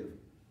can still give.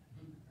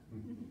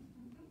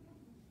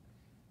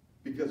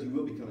 Because you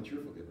will become a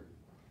cheerful giver.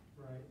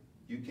 Right.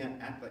 You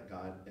can't act like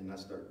God and not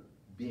start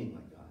being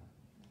like God.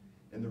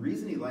 And the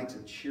reason he likes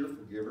a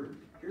cheerful giver,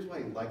 here's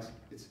why he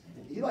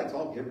likes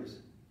all givers.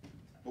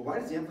 But why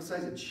does he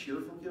emphasize a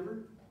cheerful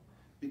giver?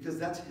 Because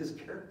that's his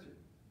character.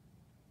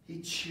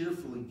 He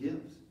cheerfully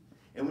gives.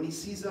 And when he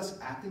sees us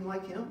acting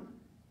like him,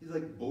 he's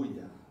like,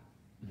 booyah.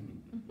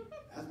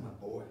 That's my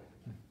boy.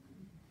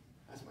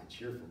 That's my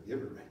cheerful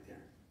giver right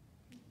there.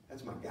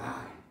 That's my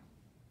guy.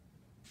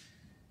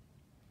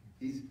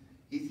 He's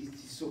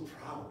so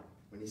proud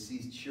when he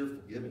sees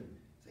cheerful giving.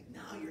 He's like,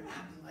 now you're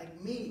acting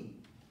like me.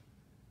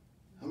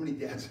 How many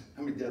dads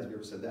have you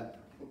ever said that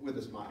with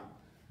a smile?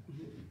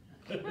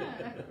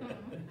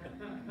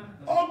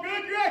 Oh,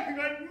 good, you're acting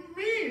like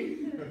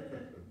me.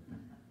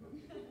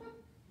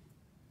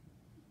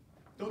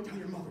 Don't tell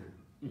your mother.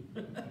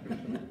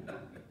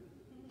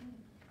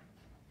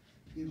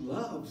 He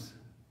loves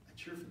a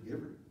cheerful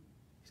giver.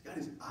 He's got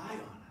his eye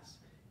on us,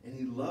 and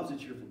he loves a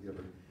cheerful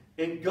giver.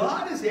 And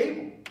God is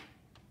able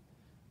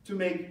to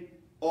make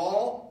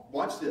all,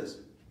 watch this,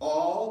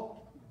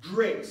 all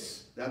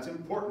grace, that's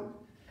important,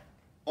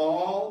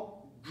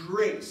 all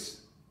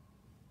grace,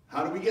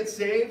 How do we get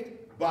saved?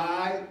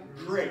 By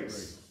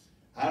grace.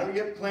 How do we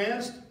get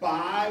cleansed?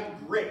 By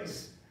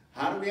grace.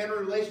 How do we enter a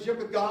relationship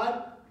with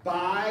God?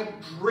 By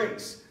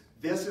grace.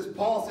 This is,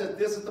 Paul says,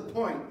 this is the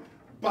point.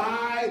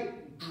 By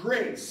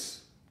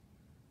grace.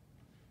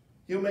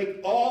 He'll make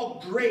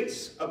all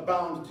grace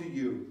abound to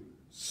you,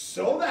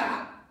 so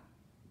that,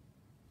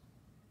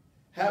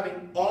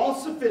 having all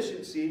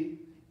sufficiency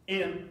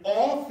in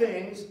all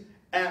things,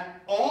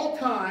 at all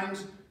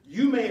times,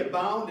 you may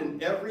abound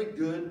in every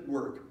good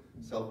work.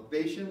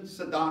 Salvation,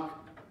 tzedakah.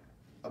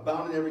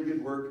 Abound in every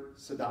good work,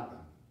 tzedakah.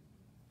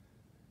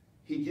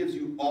 He gives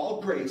you all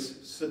grace,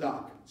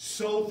 tzedakah,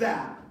 so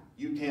that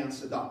you can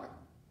tzedakah.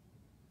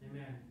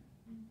 Amen.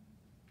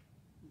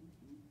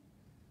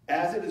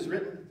 As it is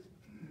written,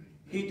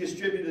 he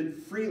distributed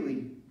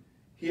freely.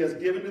 He has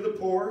given to the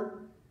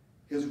poor.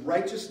 His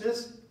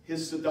righteousness,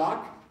 his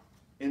tzedakah,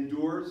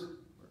 endures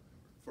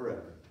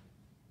forever.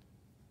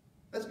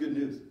 That's good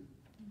news.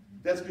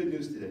 That's good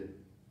news today.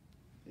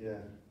 Yeah,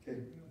 okay.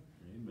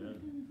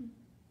 Amen.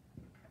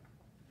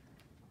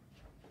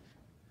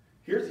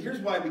 Here's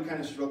why we kind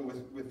of struggle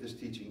with this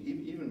teaching.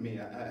 Even me,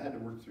 I had to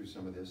work through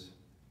some of this.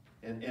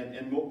 And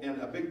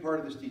a big part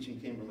of this teaching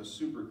came from a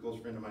super close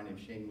friend of mine named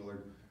Shane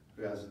Willard,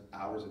 who has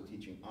hours of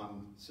teaching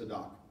on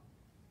tzedakah.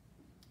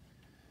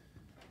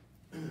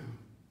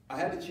 I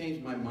had to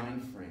change my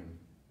mind frame.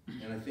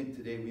 And I think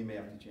today we may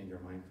have to change our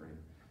mind frame.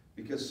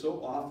 Because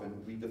so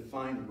often we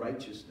define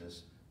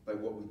righteousness by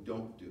what we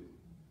don't do.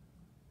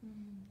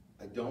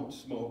 I don't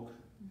smoke.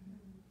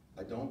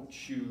 I don't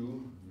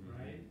chew.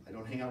 Right. I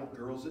don't hang out with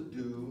girls that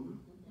do.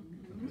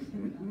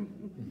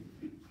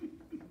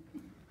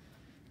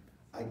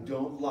 I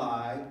don't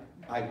lie.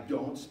 I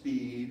don't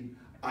speed.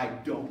 I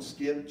don't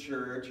skip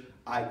church.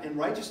 And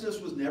righteousness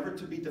was never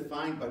to be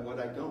defined by what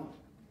I don't.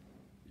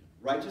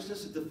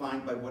 Righteousness is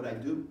defined by what I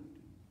do.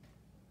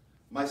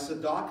 My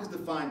tzedakah is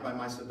defined by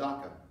my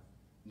tzedakah,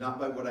 not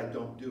by what I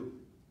don't do.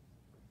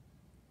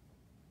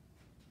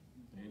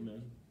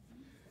 Amen.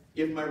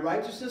 If my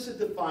righteousness is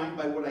defined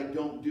by what I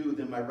don't do,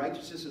 then my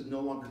righteousness is no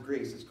longer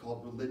grace. It's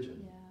called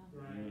religion.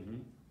 Yeah. Right. Mm-hmm.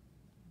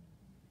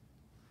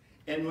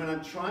 And when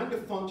I'm trying to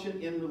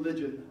function in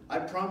religion, I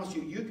promise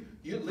you,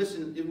 you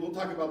listen, and we'll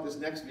talk about this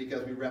next week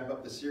as we wrap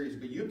up the series,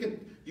 but you can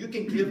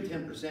give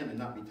 10% and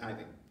not be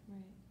tithing.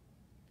 Right.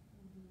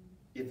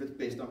 If it's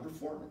based on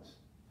performance.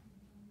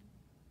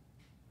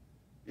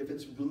 If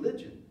it's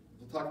religion.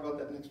 We'll talk about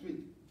that next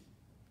week.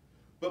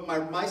 But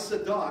my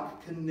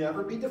tzedakah can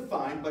never be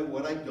defined by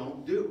what I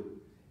don't do.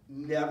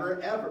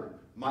 Never, ever.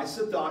 My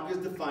tzedakah is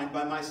defined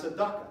by my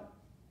tzedakah.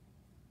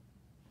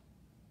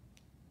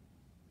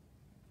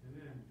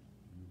 Amen.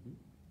 Mm-hmm.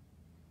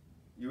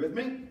 You with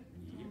me?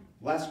 Yeah.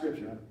 Last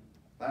scripture.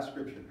 Last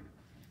scripture.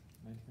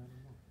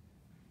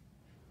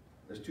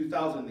 There's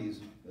 2,000 of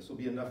these. This will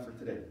be enough for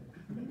today.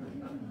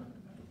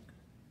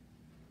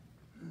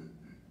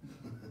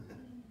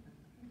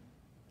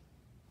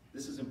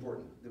 This is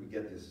important that we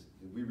get this.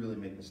 We really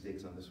make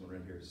mistakes on this one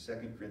right here.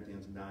 2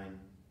 Corinthians 9,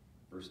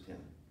 verse 10.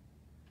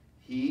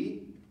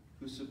 He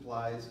who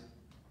supplies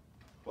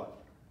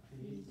what?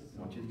 I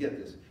want you to get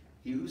this.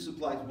 He who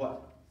supplies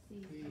what?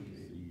 See.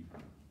 Seed.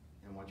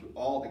 I want you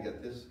all to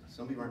get this.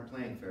 Some of you aren't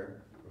playing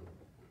fair.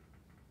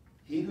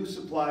 He who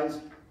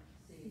supplies.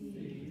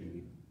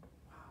 Seed.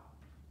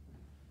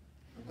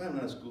 I'm glad I'm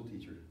not a school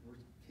teacher.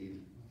 Where's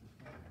Katie?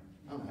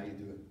 I don't know how you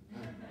do it. I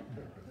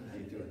don't know how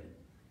you do it.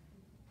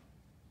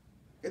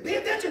 Okay, pay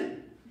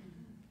attention.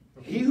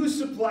 He who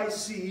supplies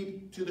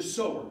seed to the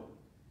sower.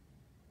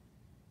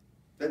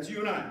 That's you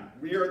and I.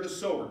 We are the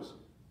sowers.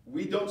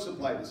 We don't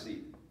supply the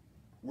seed.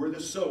 We're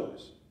the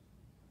sowers.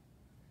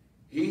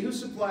 He who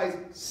supplies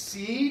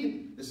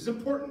seed, this is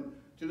important,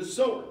 to the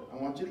sower. I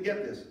want you to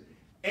get this.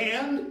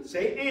 And,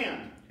 say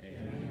and.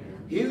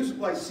 He who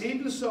supplies seed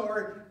to the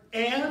sower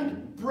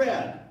and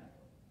bread.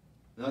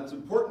 Now it's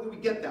important that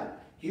we get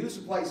that. He who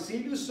supplies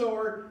seed to the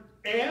sower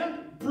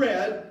and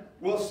bread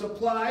will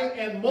supply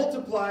and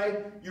multiply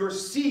your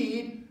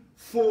seed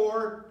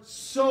for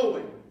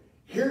sowing.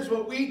 Here's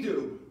what we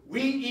do.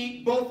 We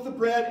eat both the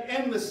bread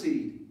and the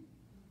seed.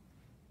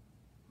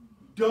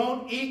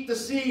 Don't eat the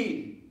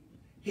seed.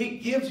 He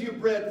gives you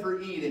bread for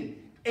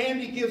eating,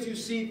 and he gives you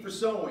seed for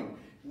sowing.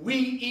 We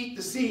eat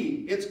the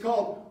seed. It's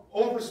called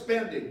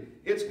overspending.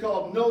 It's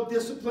called no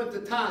discipline to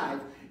tithe.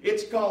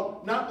 It's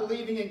called not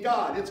believing in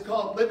God. It's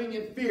called living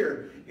in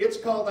fear. It's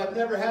called I've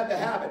never had the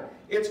habit.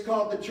 It's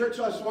called the church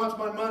just wants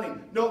my money.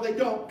 No, they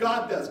don't.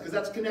 God does, because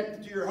that's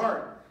connected to your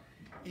heart.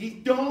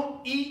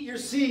 Don't eat your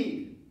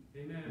seed.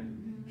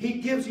 Amen. He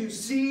gives you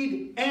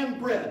seed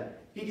and bread.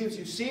 He gives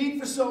you seed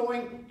for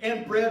sowing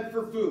and bread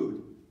for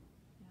food.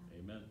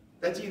 Amen.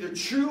 That's either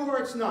true or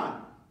it's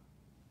not.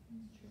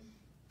 It's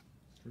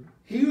true.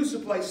 He who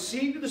supplies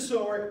seed to the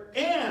sower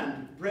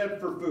and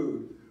bread for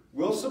food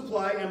will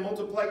supply and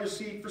multiply your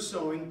seed for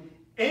sowing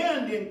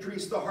and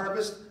increase the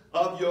harvest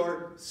of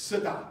your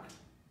tzedakah.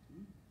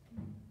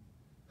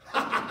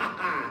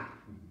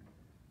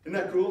 Isn't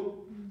that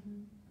cool?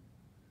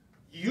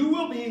 You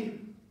will be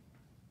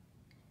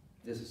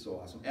This is so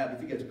awesome. Abby,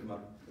 if you guys come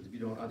up, because if you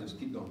don't, I'll just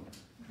keep going.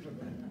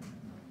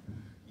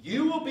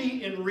 You will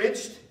be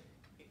enriched.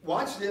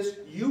 Watch this.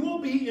 You will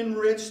be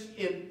enriched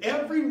in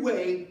every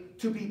way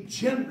to be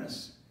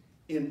generous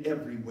in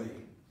every way.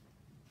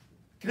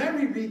 Can I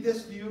reread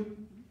this to you?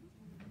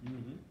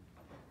 Mm-hmm.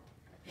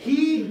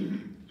 He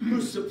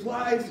who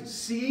supplies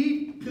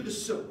seed to the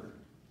sower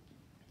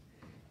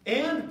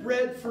and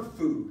bread for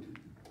food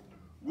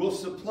will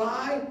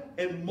supply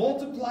and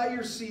multiply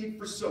your seed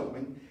for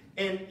sowing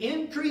and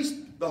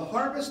increase the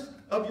harvest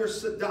of your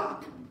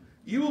tzedakah.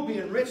 You will be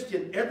enriched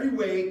in every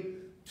way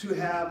to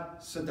have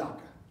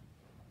tzedakah.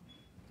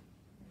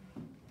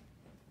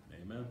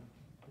 Amen.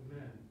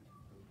 Amen.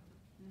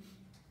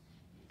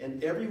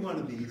 And every one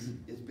of these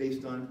is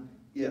based on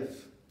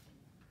if.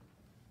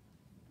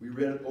 We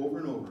read it over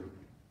and over.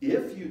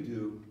 If you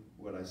do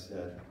what I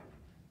said,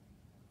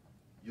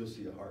 you'll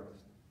see a harvest.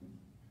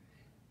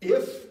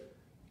 If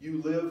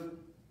you live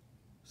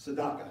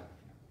tzedakah,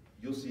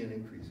 you'll see an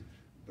increase.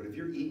 But if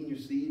you're eating your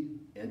seed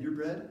and your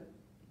bread,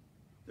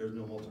 there's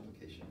no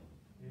multiplication.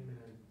 Amen.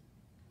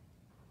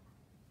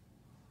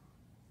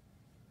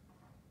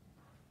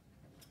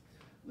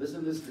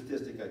 Listen to this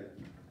statistic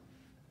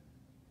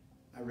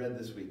I read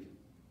this week.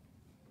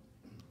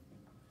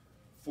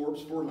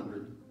 Forbes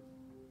 400,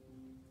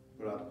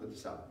 put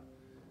this out.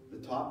 The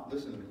top,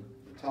 listen to me,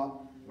 the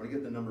top, I want to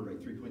get the number right,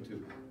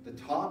 3.2. The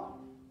top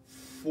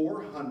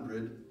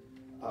 400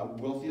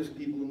 wealthiest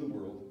people in the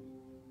world,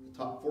 the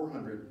top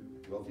 400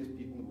 wealthiest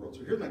people in the world.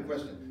 So here's my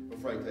question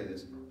before I tell you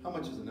this. How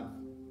much is enough?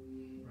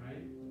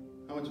 Right?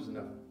 How much is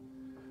enough?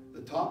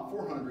 The top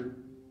 400,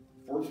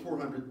 Forbes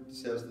 400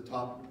 says the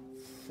top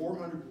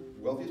 400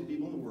 wealthiest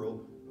people in the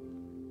world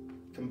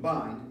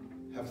combined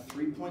have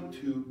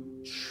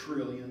 $3.2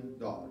 trillion.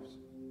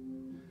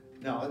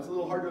 Now, that's a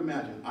little hard to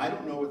imagine. I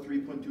don't know what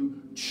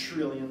 3.2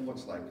 trillion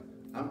looks like.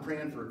 I'm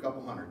praying for a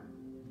couple hundred.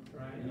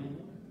 Right?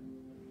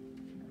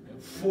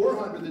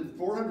 400, the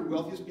 400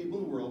 wealthiest people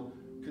in the world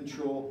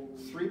control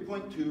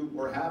 3.2,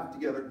 or have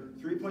together,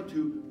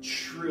 $3.2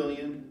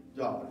 trillion.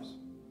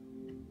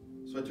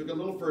 So I took it a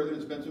little further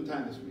and spent some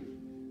time this week.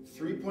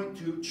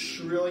 $3.2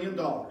 trillion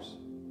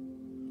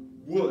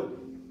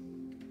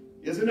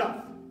is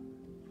enough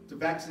to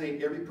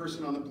vaccinate every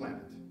person on the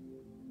planet.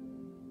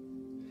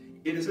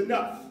 It is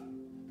enough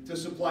to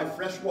supply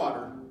fresh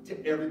water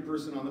to every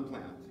person on the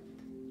planet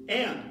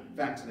and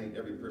vaccinate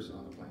every person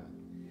on the planet.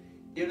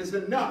 It is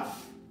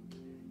enough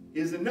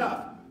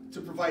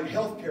to provide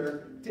health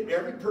care to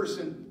every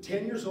person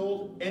 10 years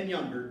old and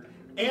younger,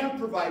 and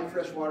provide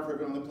fresh water for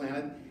everyone on the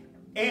planet,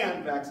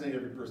 and vaccinate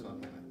every person on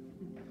the planet.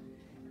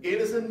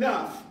 It is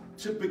enough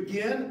to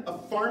begin a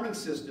farming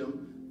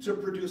system to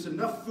produce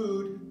enough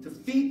food to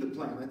feed the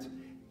planet,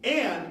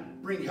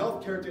 and bring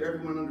health care to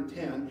everyone under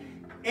 10,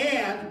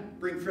 and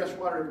bring fresh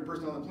water to every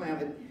person on the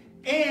planet,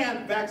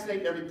 and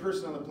vaccinate every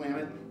person on the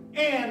planet,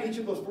 and each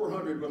of those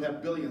 400 will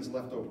have billions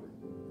left over.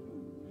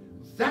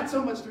 That's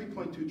how much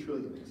 3.2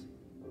 trillion is.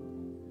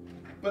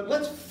 But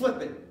let's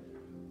flip it.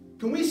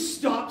 Can we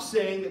stop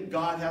saying that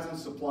God hasn't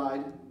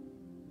supplied?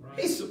 Right.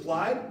 He's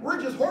supplied.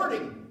 We're just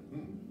hoarding.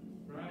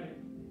 Right.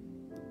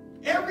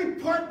 Every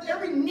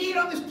need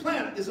on this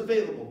planet is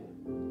available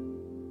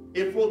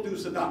if we'll do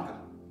tzedakah.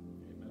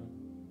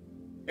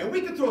 And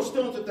we can throw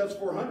stones at those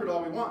 400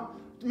 all we want.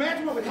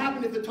 Imagine what would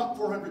happen if the top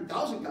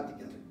 400,000 got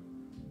together.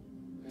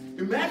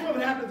 Imagine what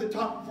would happen if the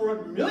top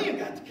 400 million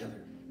got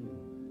together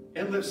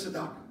and lived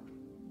tzedakah.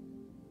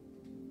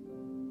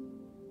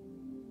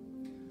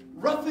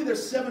 Roughly,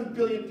 there's 7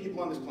 billion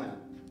people on this planet.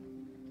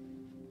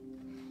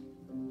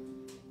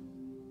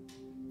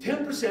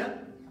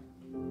 10%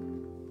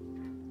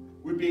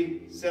 would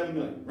be 7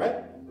 million, right?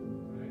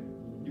 Right.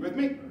 You with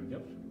me?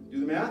 Yep. Do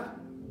the math.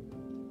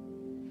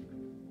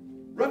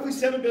 Roughly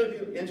 7 billion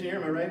people. Engineer,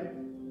 am I right?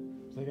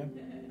 Say again?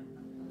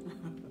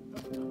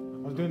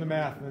 I was doing the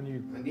math, and then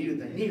you... I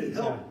needed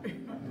help.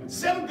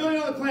 7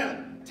 billion on the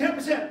planet.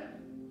 10%.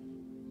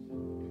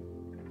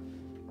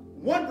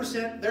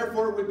 1%,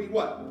 therefore, would be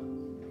what?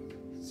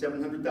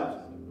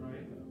 700,000.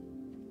 Right.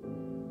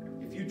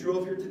 If you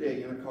drove here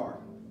today in a car,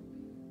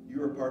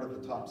 you are part of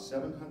the top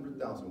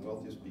 700,000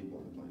 wealthiest people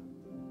on the planet.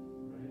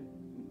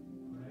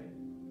 Right. Right.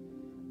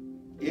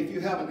 If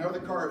you have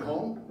another car at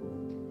home,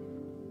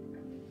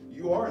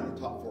 you are in the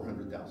top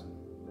 400,000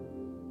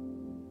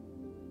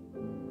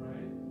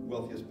 Right.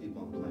 wealthiest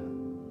people on the planet.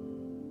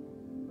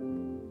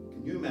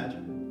 Can you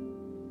imagine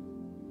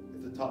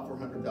if the top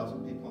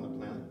 400,000 people on the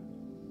planet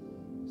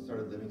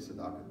started living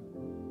tzedakah?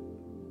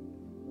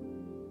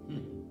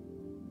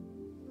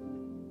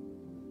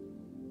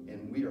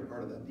 And we are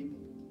part of that people.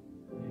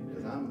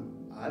 Because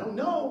I don't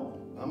know,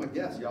 I'm a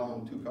guess y'all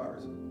own 2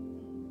 cars.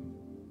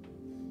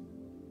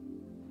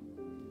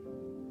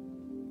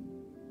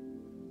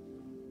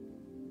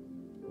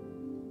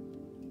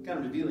 Kind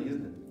of revealing,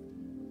 isn't it?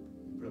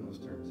 Put it in those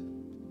terms.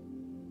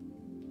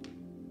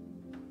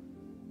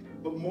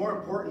 But more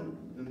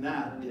important than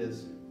that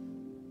is,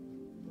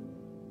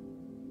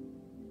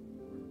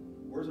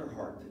 where's our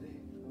heart today?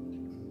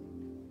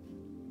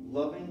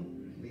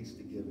 Loving leads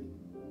to giving.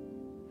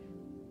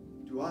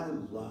 Do I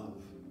love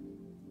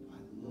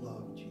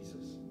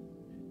Jesus?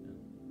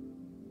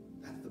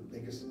 That's the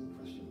biggest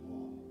question of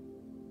all.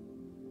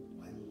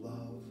 Do I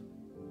love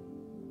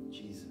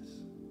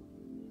Jesus?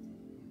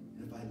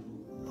 And if I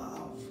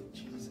love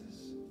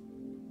Jesus,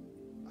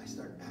 I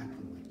start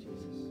acting like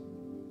Jesus.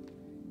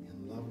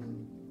 And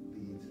loving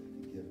leads to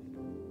giving.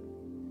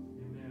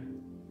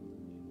 Amen.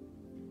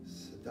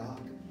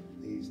 Tzedakah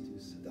leads to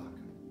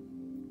tzedakah.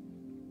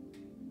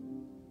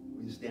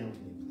 Will you stand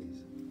with me,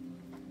 please?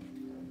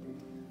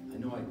 I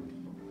know I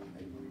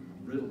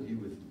riddled you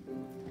with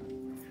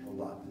a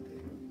lot today.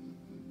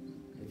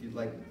 If you'd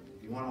like,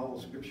 if you want all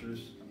those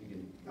scriptures, you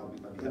can. I'll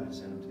be happy to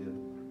send them to you.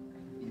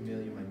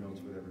 Email you my notes,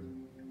 whatever.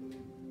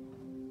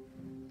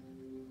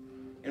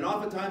 And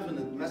oftentimes when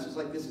a message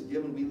like this is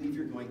given, we leave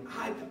here going,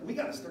 we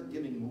got to start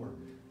giving more.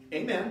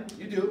 Amen.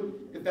 You do.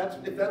 If that's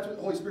what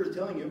the Holy Spirit is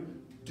telling you,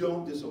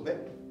 don't disobey.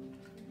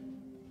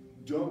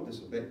 Don't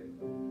disobey.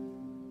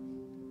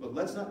 But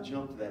let's not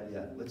jump to that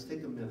yet. Let's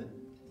take a minute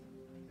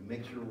and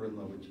make sure we're in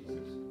love with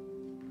Jesus.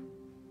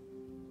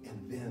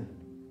 And then,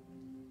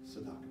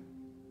 tzedakah.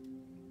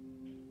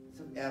 Let's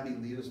have Abby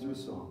lead us through a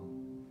song.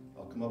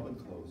 I'll come up and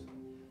close.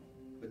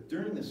 But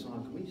during this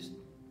song, can we just,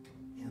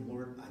 and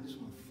Lord, I just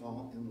want to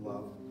fall in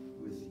love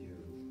with you.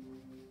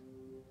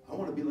 I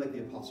want to be like the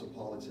Apostle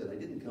Paul had said, I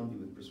didn't come to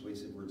you with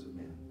persuasive words of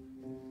man.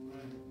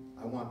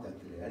 I want that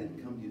today. I didn't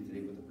come to you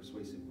today with a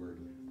persuasive word.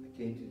 I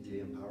came to you today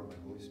empowered by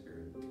the Holy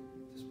Spirit to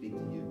speak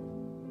to you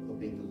of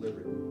being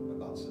deliberate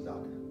about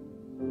tzedakah.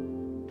 Abby.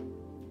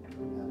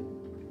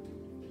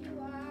 You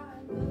are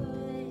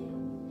good.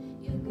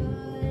 You're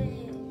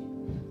good.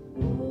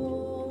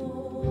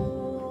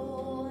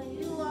 Oh,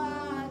 you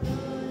are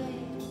good.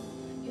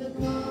 You're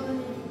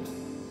good.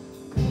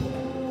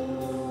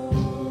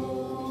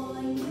 Oh,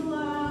 you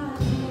are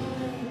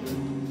good.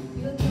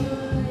 You're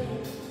good.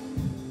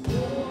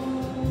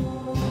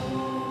 Oh,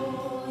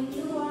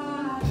 you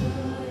are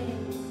good.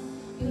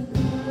 You're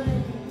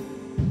good.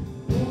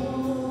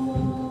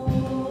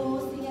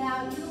 Oh, sing it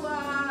out. You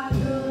are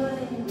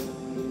good.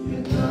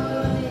 You're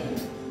good.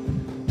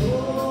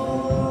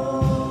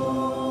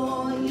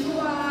 Oh, you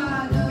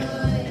are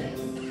good.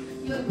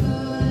 You're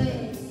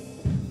good.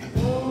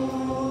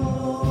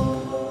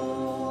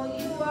 Oh,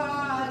 you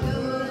are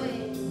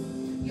good.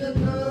 You're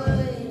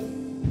good.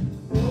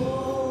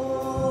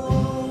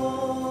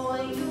 Oh,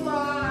 you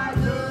are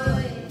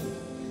good.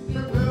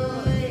 You're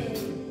good.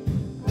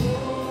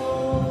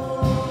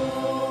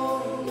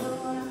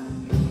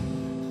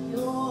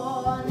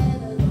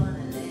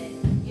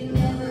 You're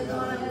never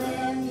gonna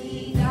let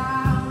me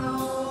down.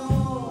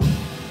 Oh,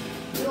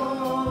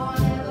 you're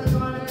never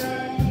gonna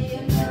let me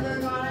down.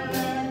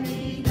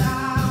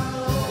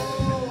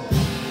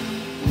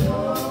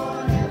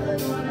 Oh, you're never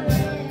gonna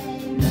let me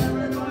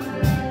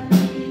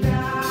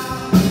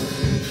down.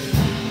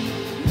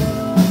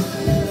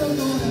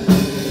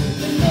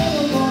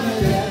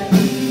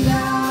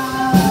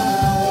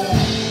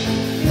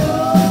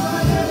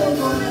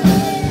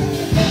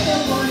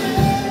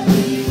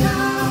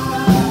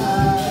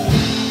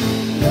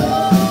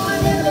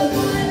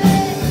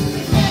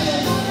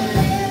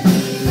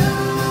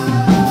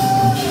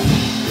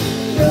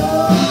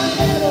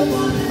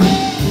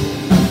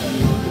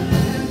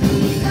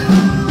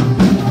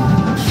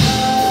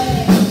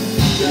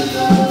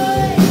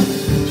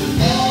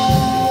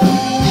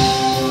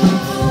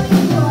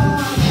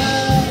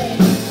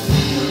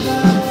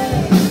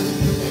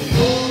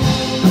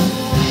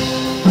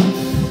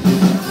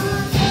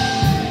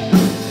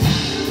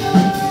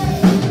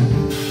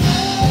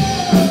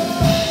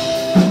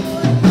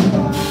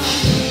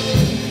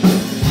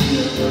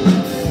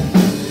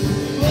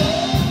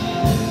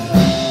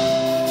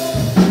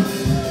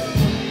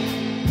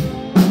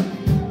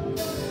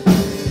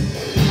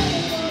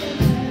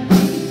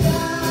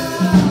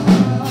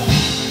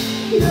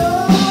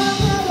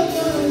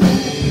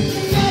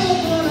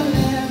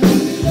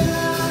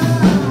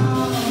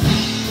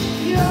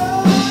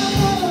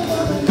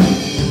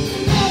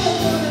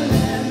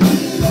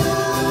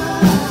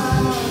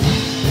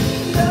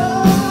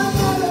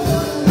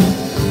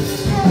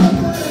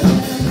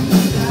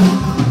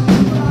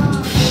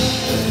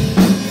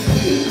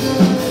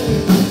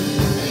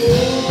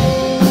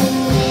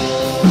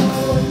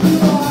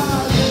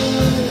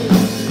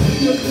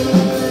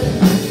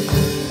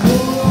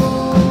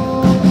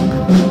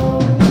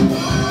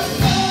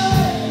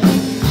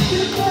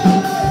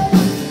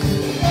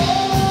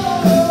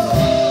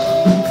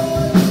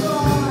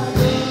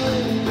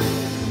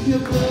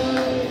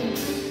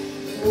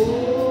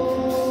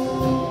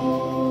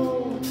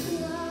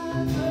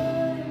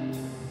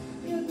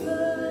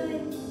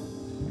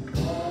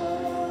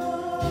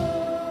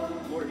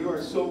 Lord, you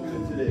are so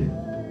good today.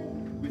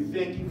 We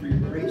thank you for your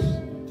grace.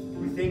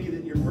 We thank you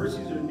that your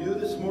mercies are new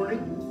this morning.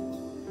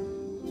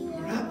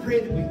 Lord, I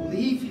pray that we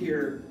leave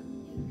here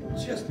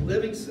just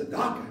living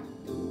tzedakah.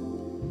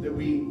 That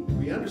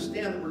we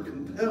understand that we're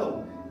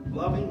compelled.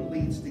 Loving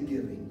leads to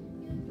giving.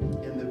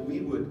 And that we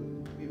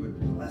would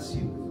bless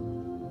you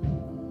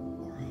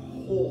with our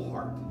whole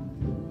heart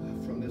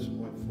from this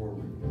point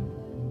forward.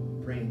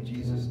 pray in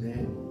Jesus'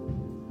 name.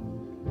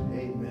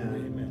 Amen.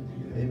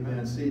 Amen.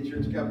 Amen. Say,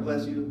 church, God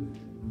bless you.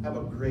 Have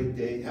a great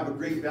day. Have a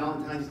great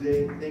Valentine's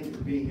Day. Thank you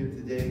for being here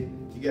today.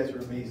 You guys are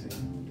amazing.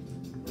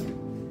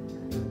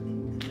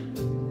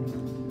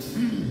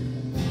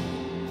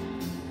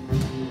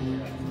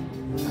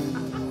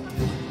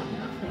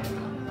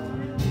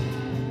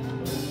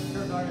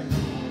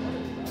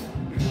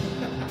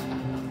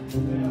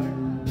 Yeah.